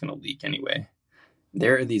because it's going to leak anyway.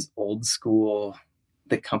 There are these old school.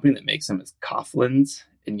 The company that makes them is Coughlin's,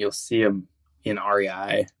 and you'll see them in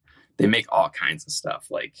REI. They make all kinds of stuff.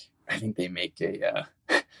 Like I think they make a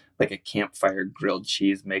like a campfire grilled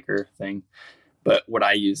cheese maker thing. But what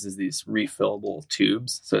I use is these refillable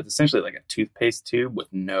tubes. So it's essentially like a toothpaste tube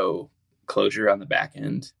with no closure on the back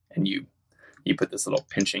end, and you put this little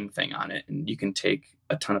pinching thing on it, and you can take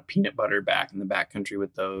a ton of peanut butter back in the backcountry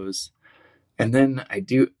with those. And then I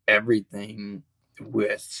do everything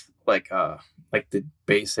with like the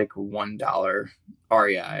basic $1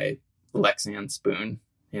 REI Lexan spoon,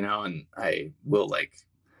 and I will like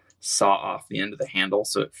saw off the end of the handle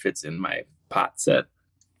so it fits in my pot set,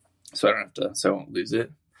 so I won't lose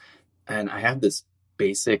it. And I have this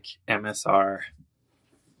basic MSR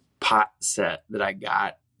pot set that I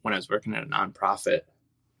got when I was working at a nonprofit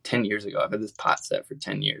 10 years ago. I've had this pot set for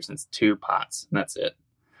 10 years, and it's 2 pots, and that's it.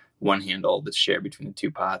 One handle that's shared between the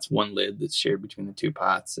 2 pots, one lid that's shared between the 2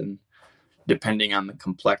 pots. And depending on the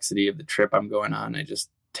complexity of the trip I'm going on, I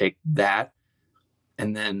just take that.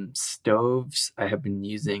 And then stoves, I have been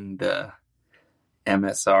using the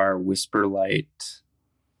MSR Whisper Light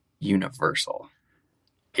Universal.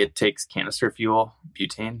 It takes canister fuel,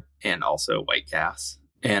 butane, and also white gas.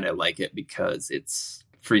 And I like it because it's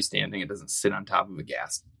freestanding. It doesn't sit on top of a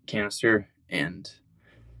gas canister. And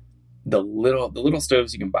the little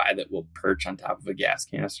stoves you can buy that will perch on top of a gas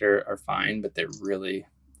canister are fine, but they're really,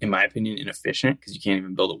 in my opinion, inefficient because you can't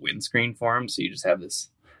even build a windscreen for them. So you just have this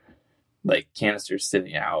like canister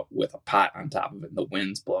sitting out with a pot on top of it, and the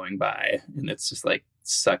wind's blowing by, and it's just like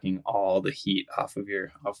sucking all the heat off of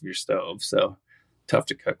your stove. So tough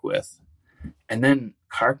to cook with. And then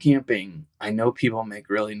car camping, I know people make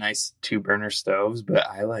really nice 2-burner stoves, but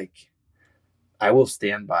I will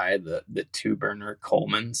stand by the 2-burner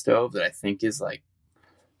Coleman stove that I think is like,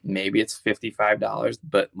 maybe it's $55,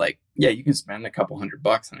 but like, yeah, you can spend a couple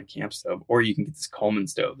 $100 on a camp stove, or you can get this Coleman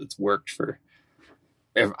stove that's worked for,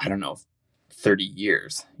 I don't know, 30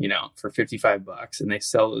 years, for $55. And they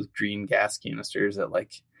sell those green gas canisters at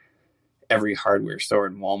like every hardware store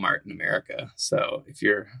in Walmart in America. So if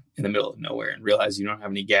you're in the middle of nowhere and realize you don't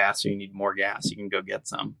have any gas or you need more gas, you can go get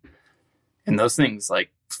some. And those things,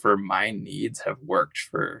 like for my needs, have worked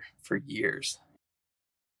for years.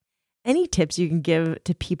 Any tips you can give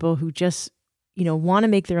to people who just, want to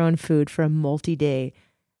make their own food for a multi-day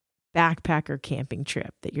backpacker camping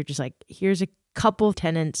trip that you're just like, here's a couple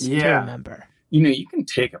tenets to remember? You can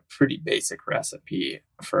take a pretty basic recipe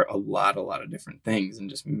for a lot of different things and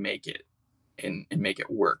just make it and make it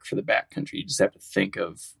work for the backcountry. You just have to think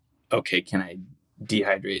of, okay, can I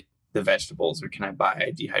dehydrate the vegetables, or can I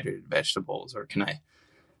buy dehydrated vegetables, or can I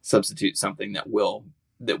substitute something that will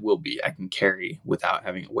be I can carry without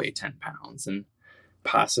having to weigh 10 pounds. And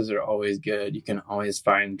pastas are always good. You can always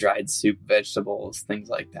find dried soup vegetables, things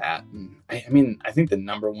like that. And I think the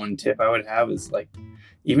number one tip I would have is like,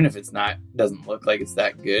 even if doesn't look like it's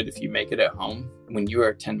that good, if you make it at home, when you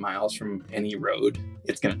are 10 miles from any road,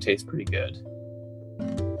 it's going to taste pretty good.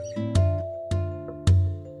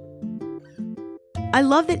 I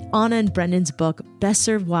love that Anna and Brendan's book, Best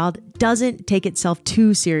Served Wild, doesn't take itself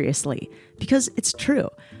too seriously, because it's true.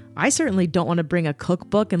 I certainly don't want to bring a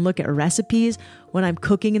cookbook and look at recipes when I'm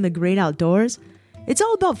cooking in the great outdoors. It's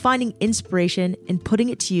all about finding inspiration and putting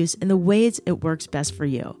it to use in the ways it works best for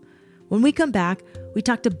you. When we come back, we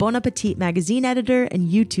talk to Bon Appetit magazine editor and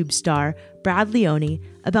YouTube star Brad Leone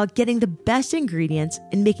about getting the best ingredients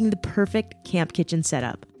and making the perfect camp kitchen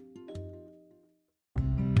setup.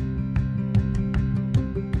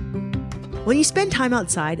 When you spend time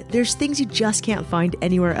outside, there's things you just can't find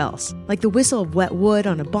anywhere else, like the whistle of wet wood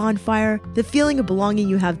on a bonfire, the feeling of belonging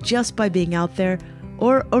you have just by being out there,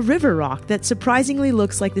 or a river rock that surprisingly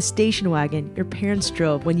looks like the station wagon your parents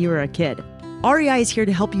drove when you were a kid. REI is here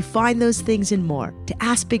to help you find those things and more, to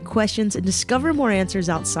ask big questions and discover more answers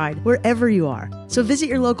outside wherever you are. So visit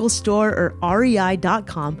your local store or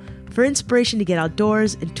rei.com for inspiration to get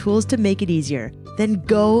outdoors and tools to make it easier. Then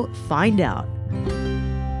go find out.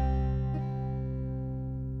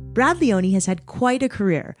 Brad Leone has had quite a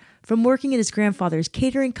career, from working at his grandfather's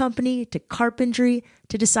catering company to carpentry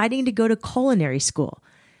to deciding to go to culinary school.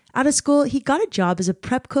 Out of school, he got a job as a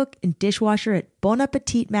prep cook and dishwasher at Bon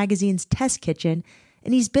Appetit magazine's test kitchen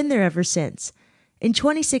and he's been there ever since. In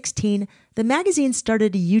 2016, the magazine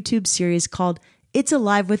started a YouTube series called It's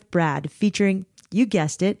Alive with Brad, featuring, you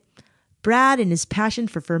guessed it, Brad and his passion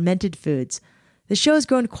for fermented foods. The show has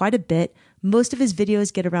grown quite a bit. Most of his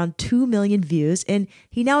videos get around 2 million views, and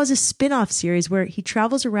he now has a spin-off series where he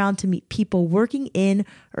travels around to meet people working in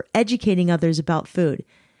or educating others about food.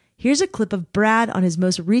 Here's a clip of Brad on his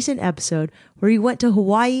most recent episode where he went to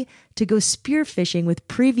Hawaii to go spearfishing with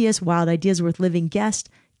previous Wild Ideas Worth Living guest,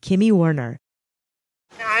 Kimmy Werner.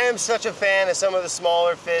 I am such a fan of some of the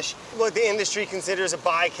smaller fish, what the industry considers a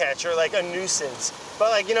bycatch or like a nuisance.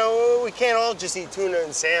 But like, we can't all just eat tuna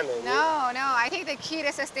and salmon. No, I think the key to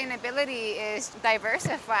sustainability is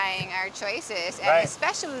diversifying our choices. And right.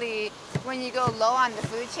 Especially when you go low on the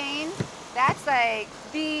food chain, that's like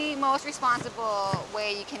the most responsible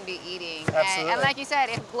way you can be eating. Absolutely. And like you said,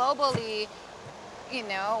 if globally,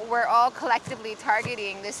 we're all collectively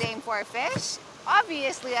targeting the same 4 fish,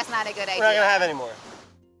 obviously that's not a good idea. We're not going to have any more.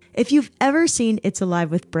 If you've ever seen It's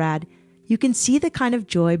Alive with Brad, you can see the kind of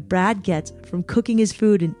joy Brad gets from cooking his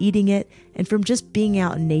food and eating it, and from just being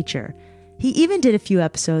out in nature. He even did a few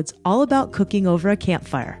episodes all about cooking over a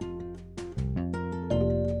campfire.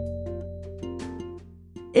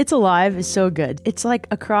 It's Alive is so good. It's like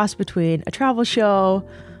a cross between a travel show,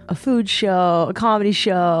 a food show, a comedy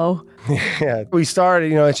show. Yeah, we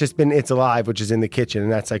started, it's just been It's Alive, which is in the kitchen,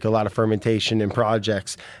 and that's like a lot of fermentation and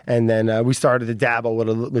projects. And then we started to dabble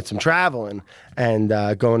with some traveling and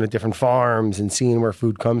going to different farms and seeing where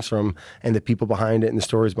food comes from and the people behind it and the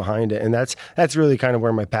stories behind it. And that's really kind of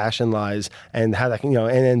where my passion lies, and how that can, and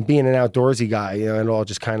then being an outdoorsy guy, it all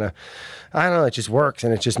just kind of, I don't know, it just works,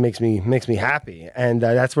 and it just makes me happy. And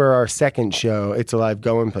that's where our second show, It's Alive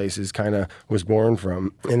Going Places, kind of was born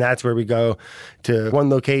from. And that's where we go to one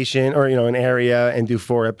location or, an area and do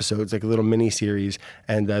 4 episodes, like a little mini series.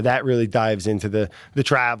 And that really dives into the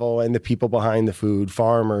travel and the people behind the food,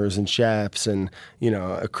 farmers and chefs and,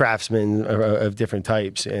 craftsmen of different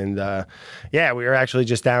types. And we were actually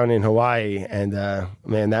just down in Hawaii, and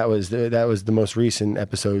man, that was the most recent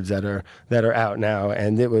episodes that are out now.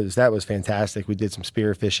 And that was fantastic. We did some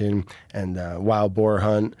spear fishing and wild boar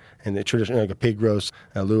hunt and the traditional, like a pig roast,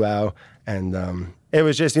 a luau. And it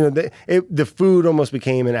was just, the food almost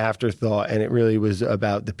became an afterthought, and it really was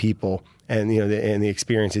about the people and, and the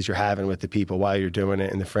experiences you're having with the people while you're doing it,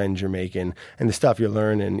 and the friends you're making and the stuff you're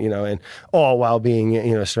learning, and all while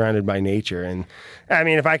being, surrounded by nature. And I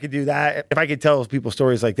mean, if I could do that, if I could tell people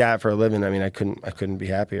stories like that for a living, I mean, I couldn't be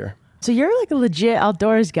happier. So you're like a legit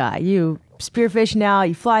outdoors guy. You spearfish now,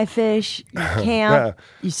 you fly fish, you camp,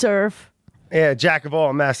 you surf. Yeah, jack of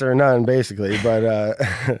all, master of none, basically. But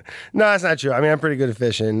no, that's not true. I mean, I'm pretty good at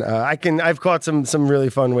fishing. I've caught some really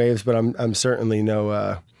fun waves, but I'm certainly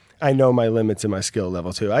I know my limits and my skill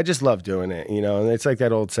level too. I just love doing it, and it's like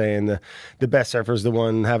that old saying, the best surfer's the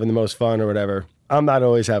one having the most fun or whatever. I'm not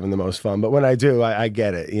always having the most fun, but when I do, I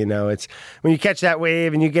get it. It's when you catch that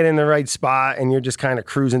wave and you get in the right spot and you're just kind of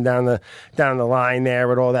cruising down the line there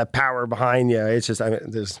with all that power behind you. It's just,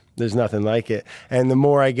 there's nothing like it. And the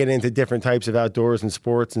more I get into different types of outdoors and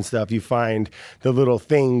sports and stuff, you find the little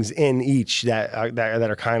things in each that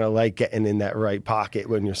are kind of like getting in that right pocket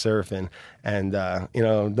when you're surfing. And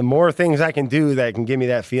the more things I can do that can give me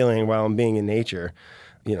that feeling while I'm being in nature.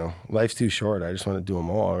 Life's too short. I just want to do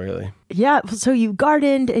them all, really. Yeah. So you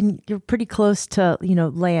gardened and you're pretty close to,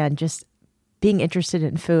 land, just being interested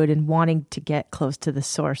in food and wanting to get close to the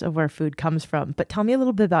source of where food comes from. But tell me a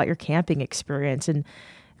little bit about your camping experience and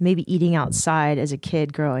maybe eating outside as a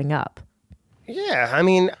kid growing up. Yeah, I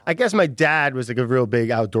mean, I guess my dad was like a real big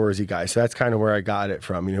outdoorsy guy, so that's kind of where I got it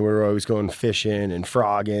from. We were always going fishing and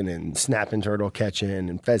frogging and snapping turtle catching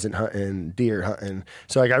and pheasant hunting, deer hunting.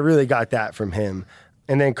 So I really got that from him.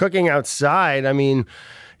 And then cooking outside,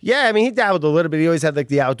 he dabbled a little bit. He always had like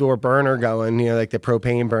the outdoor burner going, like the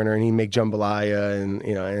propane burner, and he'd make jambalaya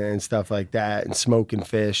and stuff like that, and smoking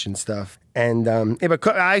fish and stuff. And but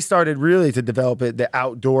I started really to develop the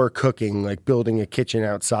outdoor cooking, like building a kitchen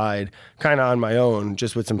outside, kind of on my own,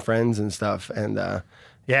 just with some friends and stuff. And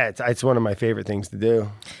it's one of my favorite things to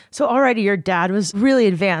do. So already your dad was really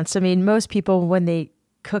advanced. Most people, when they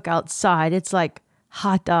cook outside, it's like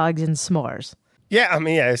hot dogs and s'mores. Yeah,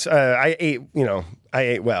 I ate, I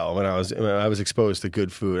ate well when I was exposed to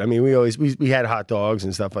good food. I mean, we had hot dogs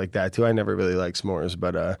and stuff like that too. I never really liked s'mores,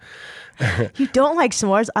 but You don't like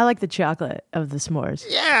s'mores? I like the chocolate of the s'mores.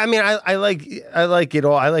 yeah, I mean, I like it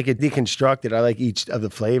all. I like it deconstructed. I like each of the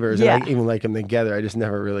flavors, Yeah. and I even like them together. I just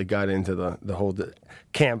never really got into the whole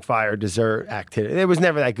campfire dessert activity. It was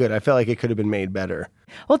never that good. I felt like it could have been made better.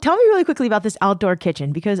 Well, tell me really quickly about this outdoor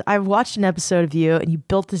kitchen, because I've watched an episode of you and you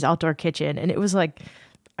built this outdoor kitchen, and it was like,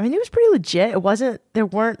 I mean, it was pretty legit. There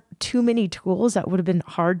weren't too many tools that would have been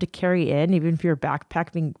hard to carry in, even if you're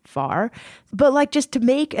backpacking far. But like, just to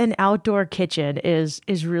make an outdoor kitchen is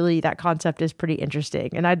really, that concept is pretty interesting.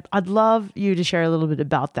 And I'd love you to share a little bit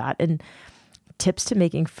about that and tips to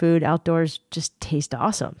making food outdoors just taste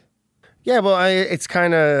awesome. Yeah, well, it's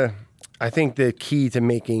kind of, I think the key to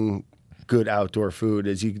making good outdoor food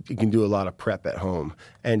is you can do a lot of prep at home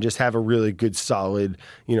and just have a really good, solid,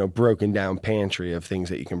 broken down pantry of things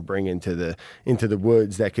that you can bring into the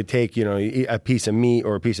woods that could take, a piece of meat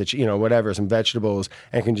or a piece of, whatever, some vegetables,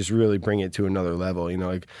 and can just really bring it to another level,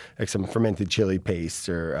 like some fermented chili pastes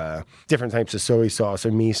or different types of soy sauce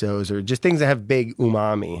or misos or just things that have big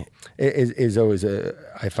umami is always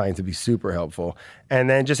I find to be super helpful. And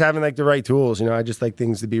then just having like the right tools, I just like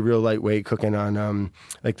things to be real lightweight, cooking on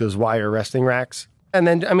like those wire resting racks. And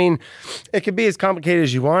then, I mean, it could be as complicated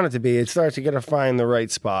as you want it to be. It starts, you got to find the right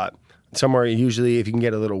spot. Somewhere, usually, if you can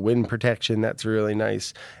get a little wind protection, that's really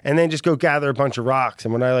nice. And then just go gather a bunch of rocks.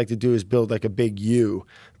 And what I like to do is build like a big U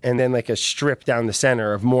and then like a strip down the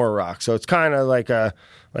center of more rocks. So it's kind of like an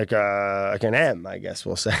M, I guess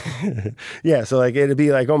we'll say. Yeah, so like it'd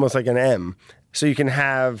be like almost like an M. So you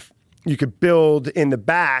could build in the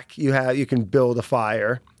back, you can build a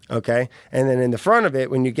fire, okay? And then in the front of it,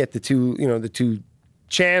 when you get the two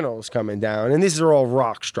channels coming down, and these are all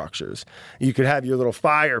rock structures, you could have your little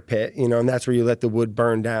fire pit, and that's where you let the wood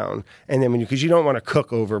burn down. And then because you don't want to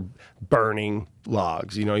cook over burning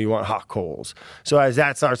logs, you want hot coals. So as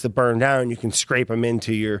that starts to burn down, you can scrape them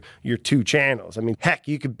into your two channels. I mean, heck,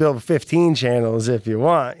 you could build 15 channels if you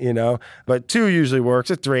want, but 2 usually works,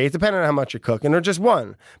 or 3, depending on how much you're cooking, or just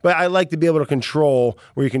 1. But I like to be able to control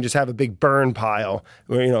where you can just have a big burn pile,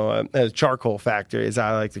 where, a charcoal factory, as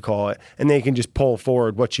I like to call it, and then you can just pull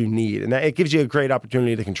forward what you need. And it gives you a great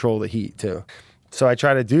opportunity to control the heat too. So I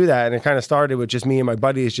try to do that, and it kind of started with just me and my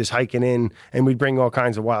buddies just hiking in, and we'd bring all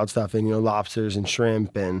kinds of wild stuff in, lobsters and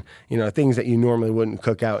shrimp and, things that you normally wouldn't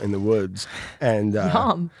cook out in the woods. And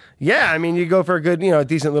yeah, I mean, you go for a good,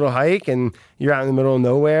 decent little hike, and you're out in the middle of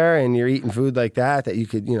nowhere, and you're eating food like that you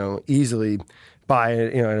could, easily buy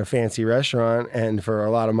it, at a fancy restaurant and for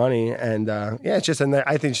a lot of money. And yeah, it's just, and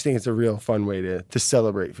I think it's a real fun way to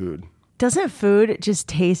celebrate food. Doesn't food just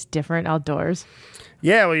taste different outdoors?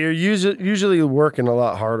 Yeah, well, you're usually working a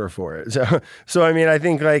lot harder for it. So I mean, I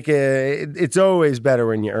think like it's always better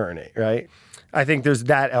when you earn it, right? I think there's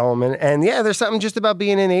that element, and yeah, there's something just about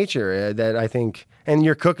being in nature that I think. And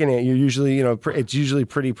you're cooking it. You're usually, it's usually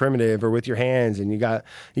pretty primitive, or with your hands, and you got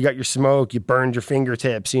your smoke. You burned your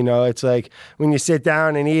fingertips. It's like when you sit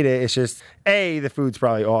down and eat it, it's just the food's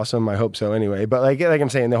probably awesome. I hope so, anyway. But like I'm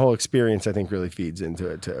saying, the whole experience I think really feeds into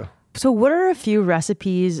it too. So, what are a few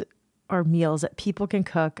recipes or meals that people can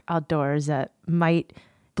cook outdoors that might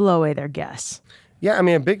blow away their guests? Yeah, I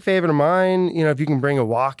mean, a big favorite of mine, if you can bring a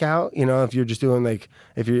wok out, if you're just doing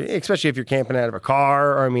especially if you're camping out of a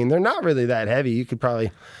car, or I mean, they're not really that heavy. You could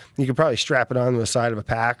probably strap it on the side of a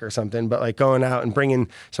pack or something, but like going out and bringing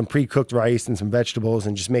some pre-cooked rice and some vegetables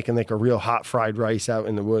and just making like a real hot fried rice out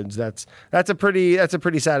in the woods, that's a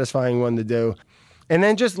pretty satisfying one to do. And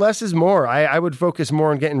then just less is more. I would focus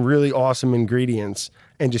more on getting really awesome ingredients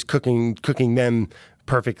and just cooking them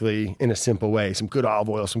perfectly in a simple way. Some good olive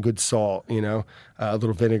oil, some good salt, a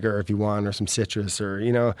little vinegar if you want, or some citrus, or,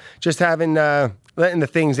 just letting the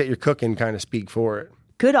things that you're cooking kind of speak for it.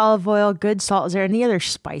 Good olive oil, good salt. Is there any other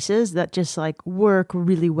spices that just like work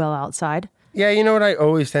really well outside? Yeah, what I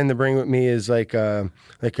always tend to bring with me is like a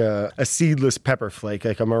seedless pepper flake,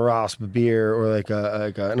 like a marasp beer, or like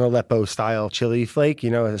an Aleppo style chili flake,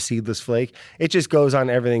 a seedless flake. It just goes on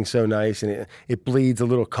everything so nice, and it bleeds a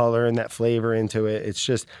little color and that flavor into it. It's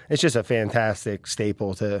just a fantastic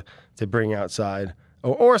staple to bring outside.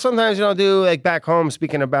 Or sometimes, I'll do like back home,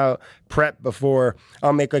 speaking about prep before,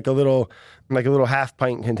 I'll make like a little half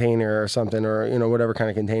pint container or something, or, whatever kind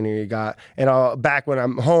of container you got. And back when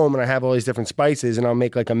I'm home and I have all these different spices, and I'll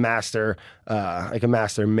make like a master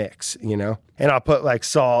mix, and I'll put like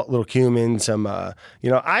salt, little cumin, some,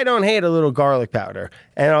 I don't hate a little garlic powder,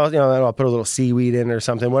 and I'll put a little seaweed in or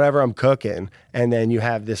something, whatever I'm cooking. And then you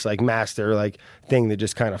have this like master like thing that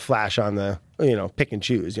just kind of flash on the pick and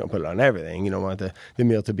choose. You don't put it on everything. You don't want the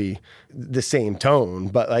meal to be the same tone,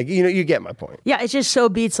 but like, you get my point. Yeah, it just so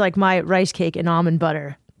beats like my rice cake and almond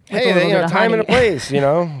butter. Hey, time and a place,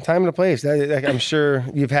 time and a place. I'm sure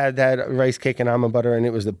you've had that rice cake and almond butter, and it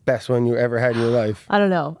was the best one you ever had in your life. I don't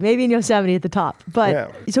know. Maybe in Yosemite at the top.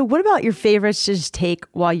 But So what about your favorites to just take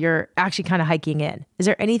while you're actually kind of hiking in? Is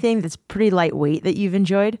there anything that's pretty lightweight that you've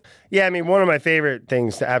enjoyed? Yeah, I mean, one of my favorite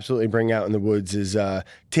things to absolutely bring out in the woods is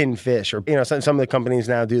tinned fish. Or, some of the companies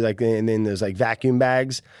now do and then there's like vacuum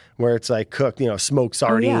bags where it's like cooked, smoked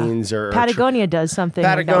sardines. Or Patagonia does something.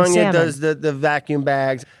 Patagonia does the vacuum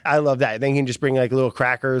bags. I love that. Then you can just bring like little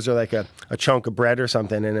crackers or like a chunk of bread or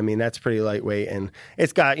something. And I mean, that's pretty lightweight. And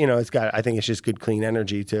it's got, I think it's just good, clean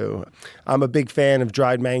energy too. I'm a big fan of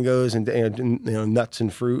dried mangoes and nuts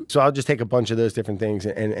and fruit. So I'll just take a bunch of those different things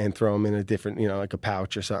and throw them in a different, like a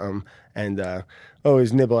pouch or something. And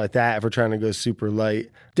always nibble at that if we're trying to go super light.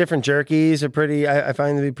 Different jerkies are I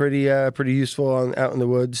find to be pretty useful out in the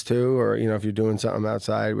woods too. Or, if you're doing something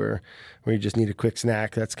outside where you just need a quick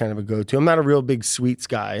snack, that's kind of a go-to. I'm not a real big sweets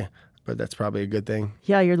guy, but that's probably a good thing.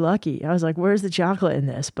 Yeah, you're lucky. I was like, where's the chocolate in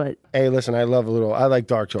this? But hey, listen, I like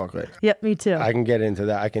dark chocolate. Yep, me too. I can get into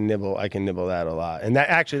that. I can nibble that a lot. And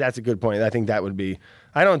that's a good point. I think that would be,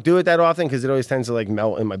 I don't do it that often because it always tends to like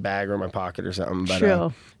melt in my bag or my pocket or something. But,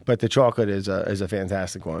 true. But the chocolate is a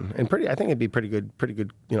fantastic one. And I think it'd be pretty good,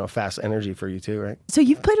 fast energy for you too, right? So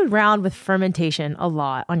you've played around with fermentation a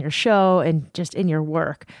lot on your show and just in your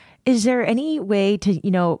work. Is there any way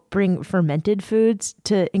to, bring fermented foods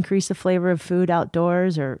to increase the flavor of food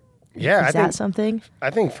outdoors, or is that something?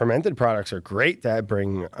 I think fermented products are great to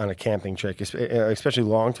bring on a camping trip, especially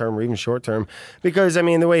long-term or even short-term, because, I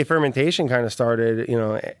mean, the way fermentation kind of started,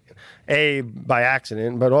 by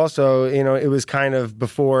accident, but also, it was kind of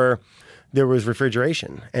before there was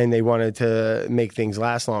refrigeration and they wanted to make things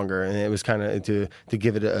last longer, and it was kind of to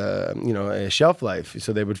give it a shelf life.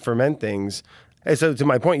 So they would ferment things. And so to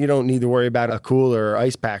my point, you don't need to worry about a cooler or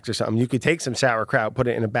ice packs or something. You could take some sauerkraut, put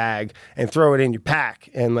it in a bag, and throw it in your pack,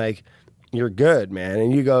 and like you're good, man.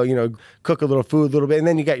 And you go, cook a little food a little bit, and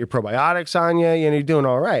then you got your probiotics on you, and you're doing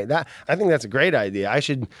all right. I think that's a great idea. I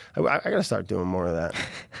got to start doing more of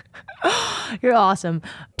that. You're awesome.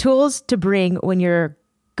 Tools to bring when you're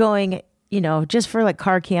going, just for like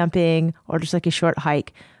car camping or just like a short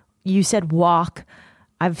hike. You said walk.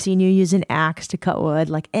 I've seen you use an axe to cut wood,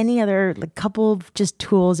 like any other couple of just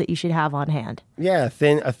tools that you should have on hand. Yeah,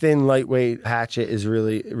 a thin, lightweight hatchet is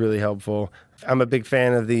really, really helpful. I'm a big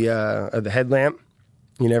fan of the headlamp.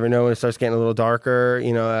 You never know when it starts getting a little darker.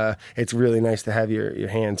 It's really nice to have your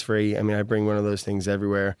hands free. I mean, I bring one of those things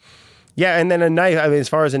everywhere. Yeah, and then a knife. I mean, as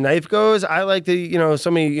far as a knife goes, I like to,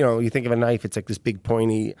 you think of a knife, it's like this big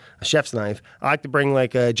pointy chef's knife. I like to bring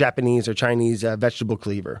like a Japanese or Chinese vegetable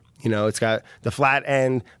cleaver. It's got the flat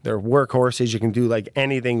end. They're workhorses. You can do like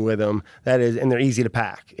anything with them. And they're easy to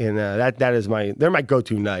pack. And they're my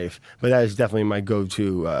go-to knife. But that is definitely my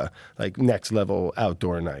go-to next level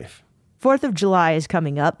outdoor knife. 4th of July is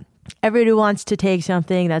coming up. Everybody wants to take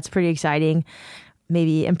something that's pretty exciting.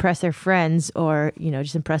 Maybe impress their friends or,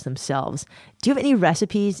 just impress themselves. Do you have any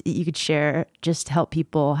recipes that you could share just to help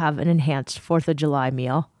people have an enhanced 4th of July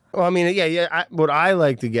meal? Well, I mean, what I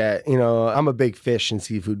like to get, I'm a big fish and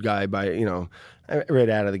seafood guy right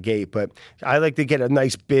out of the gate, but I like to get a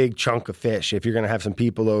nice big chunk of fish if you're going to have some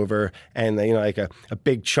people over, and, like a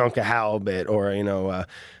big chunk of halibut, or,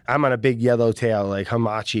 I'm on a big yellowtail, like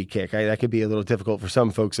hamachi kick. That could be a little difficult for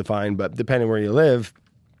some folks to find, but depending where you live,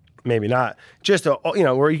 maybe not. Just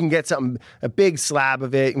where you can get a big slab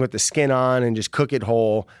of it with the skin on and just cook it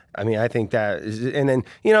whole. I mean, I think that is, and then,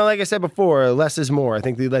 like I said before, less is more. I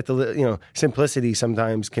think simplicity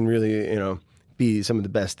sometimes can really, be some of the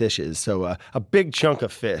best dishes. So a big chunk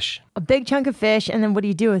of fish. A big chunk of fish, and then what do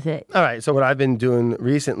you do with it? All right, so what I've been doing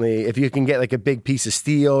recently, if you can get like a big piece of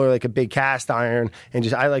steel or like a big cast iron,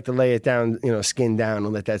 and I like to lay it down, skin down,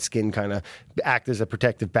 and let that skin kind of act as a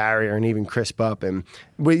protective barrier and even crisp up. And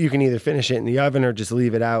you can either finish it in the oven or just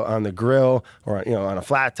leave it out on the grill or, on a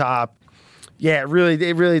flat top. Yeah, it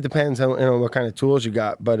really depends on what kind of tools you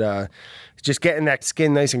got, but just getting that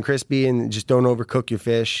skin nice and crispy, and just don't overcook your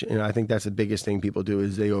fish. I think that's the biggest thing people do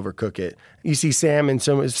is they overcook it. You see salmon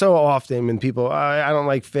so often when people, I don't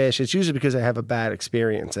like fish. It's usually because they have a bad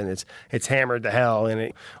experience and it's hammered to hell,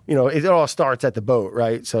 and it all starts at the boat,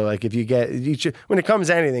 right? So like if when it comes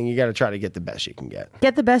to anything, you got to try to get the best you can get.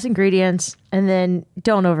 Get the best ingredients, and then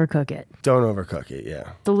don't overcook it. Don't overcook it,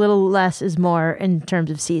 yeah. The little less is more in terms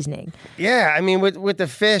of seasoning. Yeah, I mean with the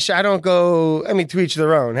fish, I don't go. I mean, to each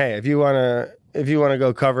their own. Hey, if you want to if you want to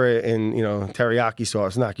go cover it in, teriyaki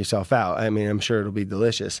sauce, knock yourself out. I mean, I'm sure it'll be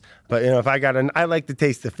delicious. But, if I like to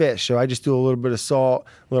taste the fish. So I just do a little bit of salt,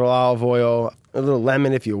 a little olive oil, a little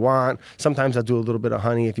lemon if you want. Sometimes I'll do a little bit of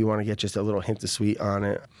honey if you want to get just a little hint of sweet on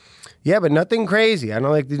it. Yeah, but nothing crazy. I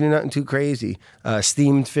don't like to do nothing too crazy.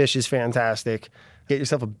 Steamed fish is fantastic. Get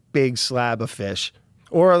yourself a big slab of fish.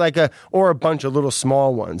 Or a bunch of little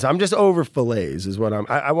small ones. I'm just over fillets is what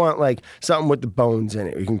I want, like something with the bones in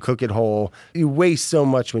it. You can cook it whole. You waste so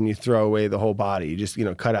much when you throw away the whole body. You just,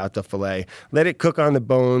 cut out the fillet. Let it cook on the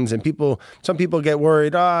bones. And some people get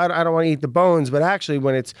worried, I don't want to eat the bones. But actually,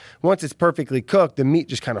 once it's perfectly cooked, the meat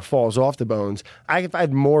just kind of falls off the bones. I've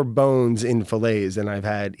had more bones in fillets than I've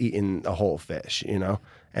had eaten a whole fish,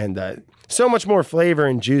 And so much more flavor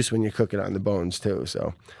and juice when you cook it on the bones too.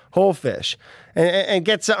 So whole fish, and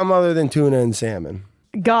get something other than tuna and salmon.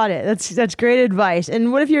 Got it. That's great advice.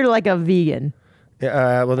 And what if you're like a vegan?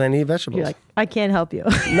 Yeah, well then eat vegetables. You're like, I can't help you.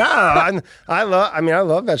 No, I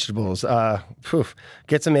love vegetables.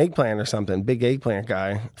 Get some eggplant or something. Big eggplant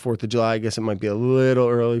guy. 4th of July, I guess it might be a little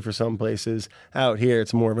early for some places. Out here,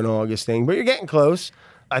 it's more of an August thing, but you're getting close.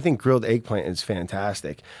 I think grilled eggplant is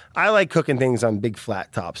fantastic. I like cooking things on big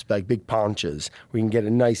flat tops, like big planchas, where you can get a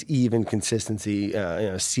nice even consistency,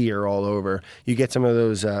 sear all over. You get some of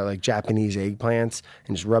those like Japanese eggplants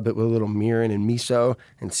and just rub it with a little mirin and miso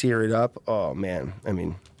and sear it up. Oh man, I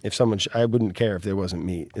mean, I wouldn't care if there wasn't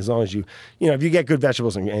meat, as long as if you get good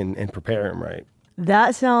vegetables and prepare them right.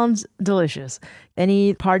 That sounds delicious.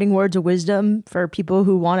 Any parting words of wisdom for people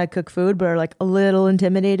who want to cook food but are like a little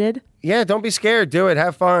intimidated? Yeah, don't be scared. Do it.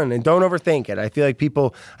 Have fun. And don't overthink it. I feel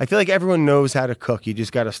like everyone knows how to cook. You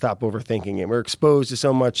just got to stop overthinking it. We're exposed to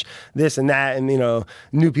so much this and that and,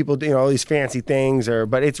 new people, all these fancy things.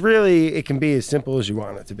 But it can be as simple as you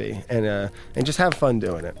want it to be. And just have fun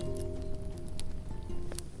doing it.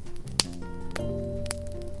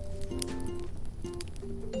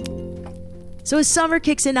 So as summer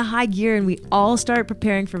kicks into high gear and we all start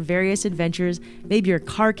preparing for various adventures, maybe you're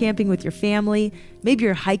car camping with your family, maybe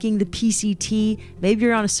you're hiking the PCT, maybe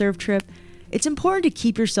you're on a surf trip, it's important to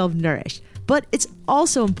keep yourself nourished. But it's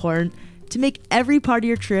also important to make every part of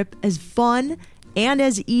your trip as fun and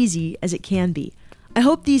as easy as it can be. I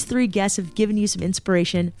hope these 3 guests have given you some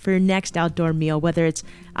inspiration for your next outdoor meal, whether it's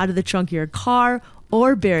out of the trunk of your car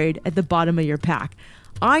or buried at the bottom of your pack.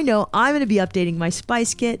 I know I'm going to be updating my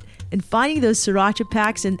spice kit and finding those sriracha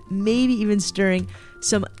packs and maybe even stirring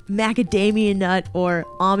some macadamia nut or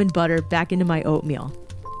almond butter back into my oatmeal.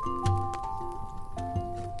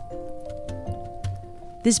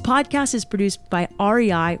 This podcast is produced by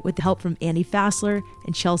REI with the help from Andy Fassler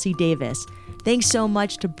and Chelsea Davis. Thanks so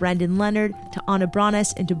much to Brendan Leonard, to Anna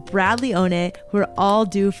Brones, and to Brad Leone, who are all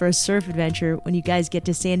due for a surf adventure when you guys get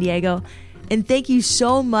to San Diego. And thank you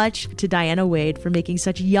so much to Diana Wade for making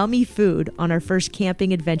such yummy food on our first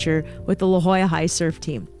camping adventure with the La Jolla High Surf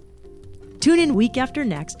Team. Tune in week after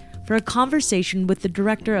next for a conversation with the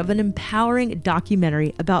director of an empowering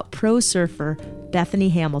documentary about pro surfer Bethany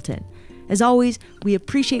Hamilton. As always, we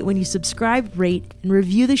appreciate when you subscribe, rate, and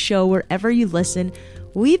review the show wherever you listen.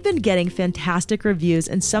 We've been getting fantastic reviews,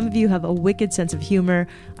 and some of you have a wicked sense of humor.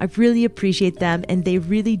 I really appreciate them, and they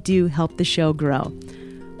really do help the show grow.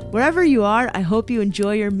 Wherever you are, I hope you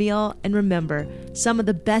enjoy your meal, and remember, some of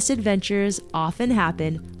the best adventures often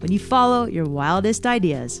happen when you follow your wildest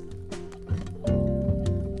ideas.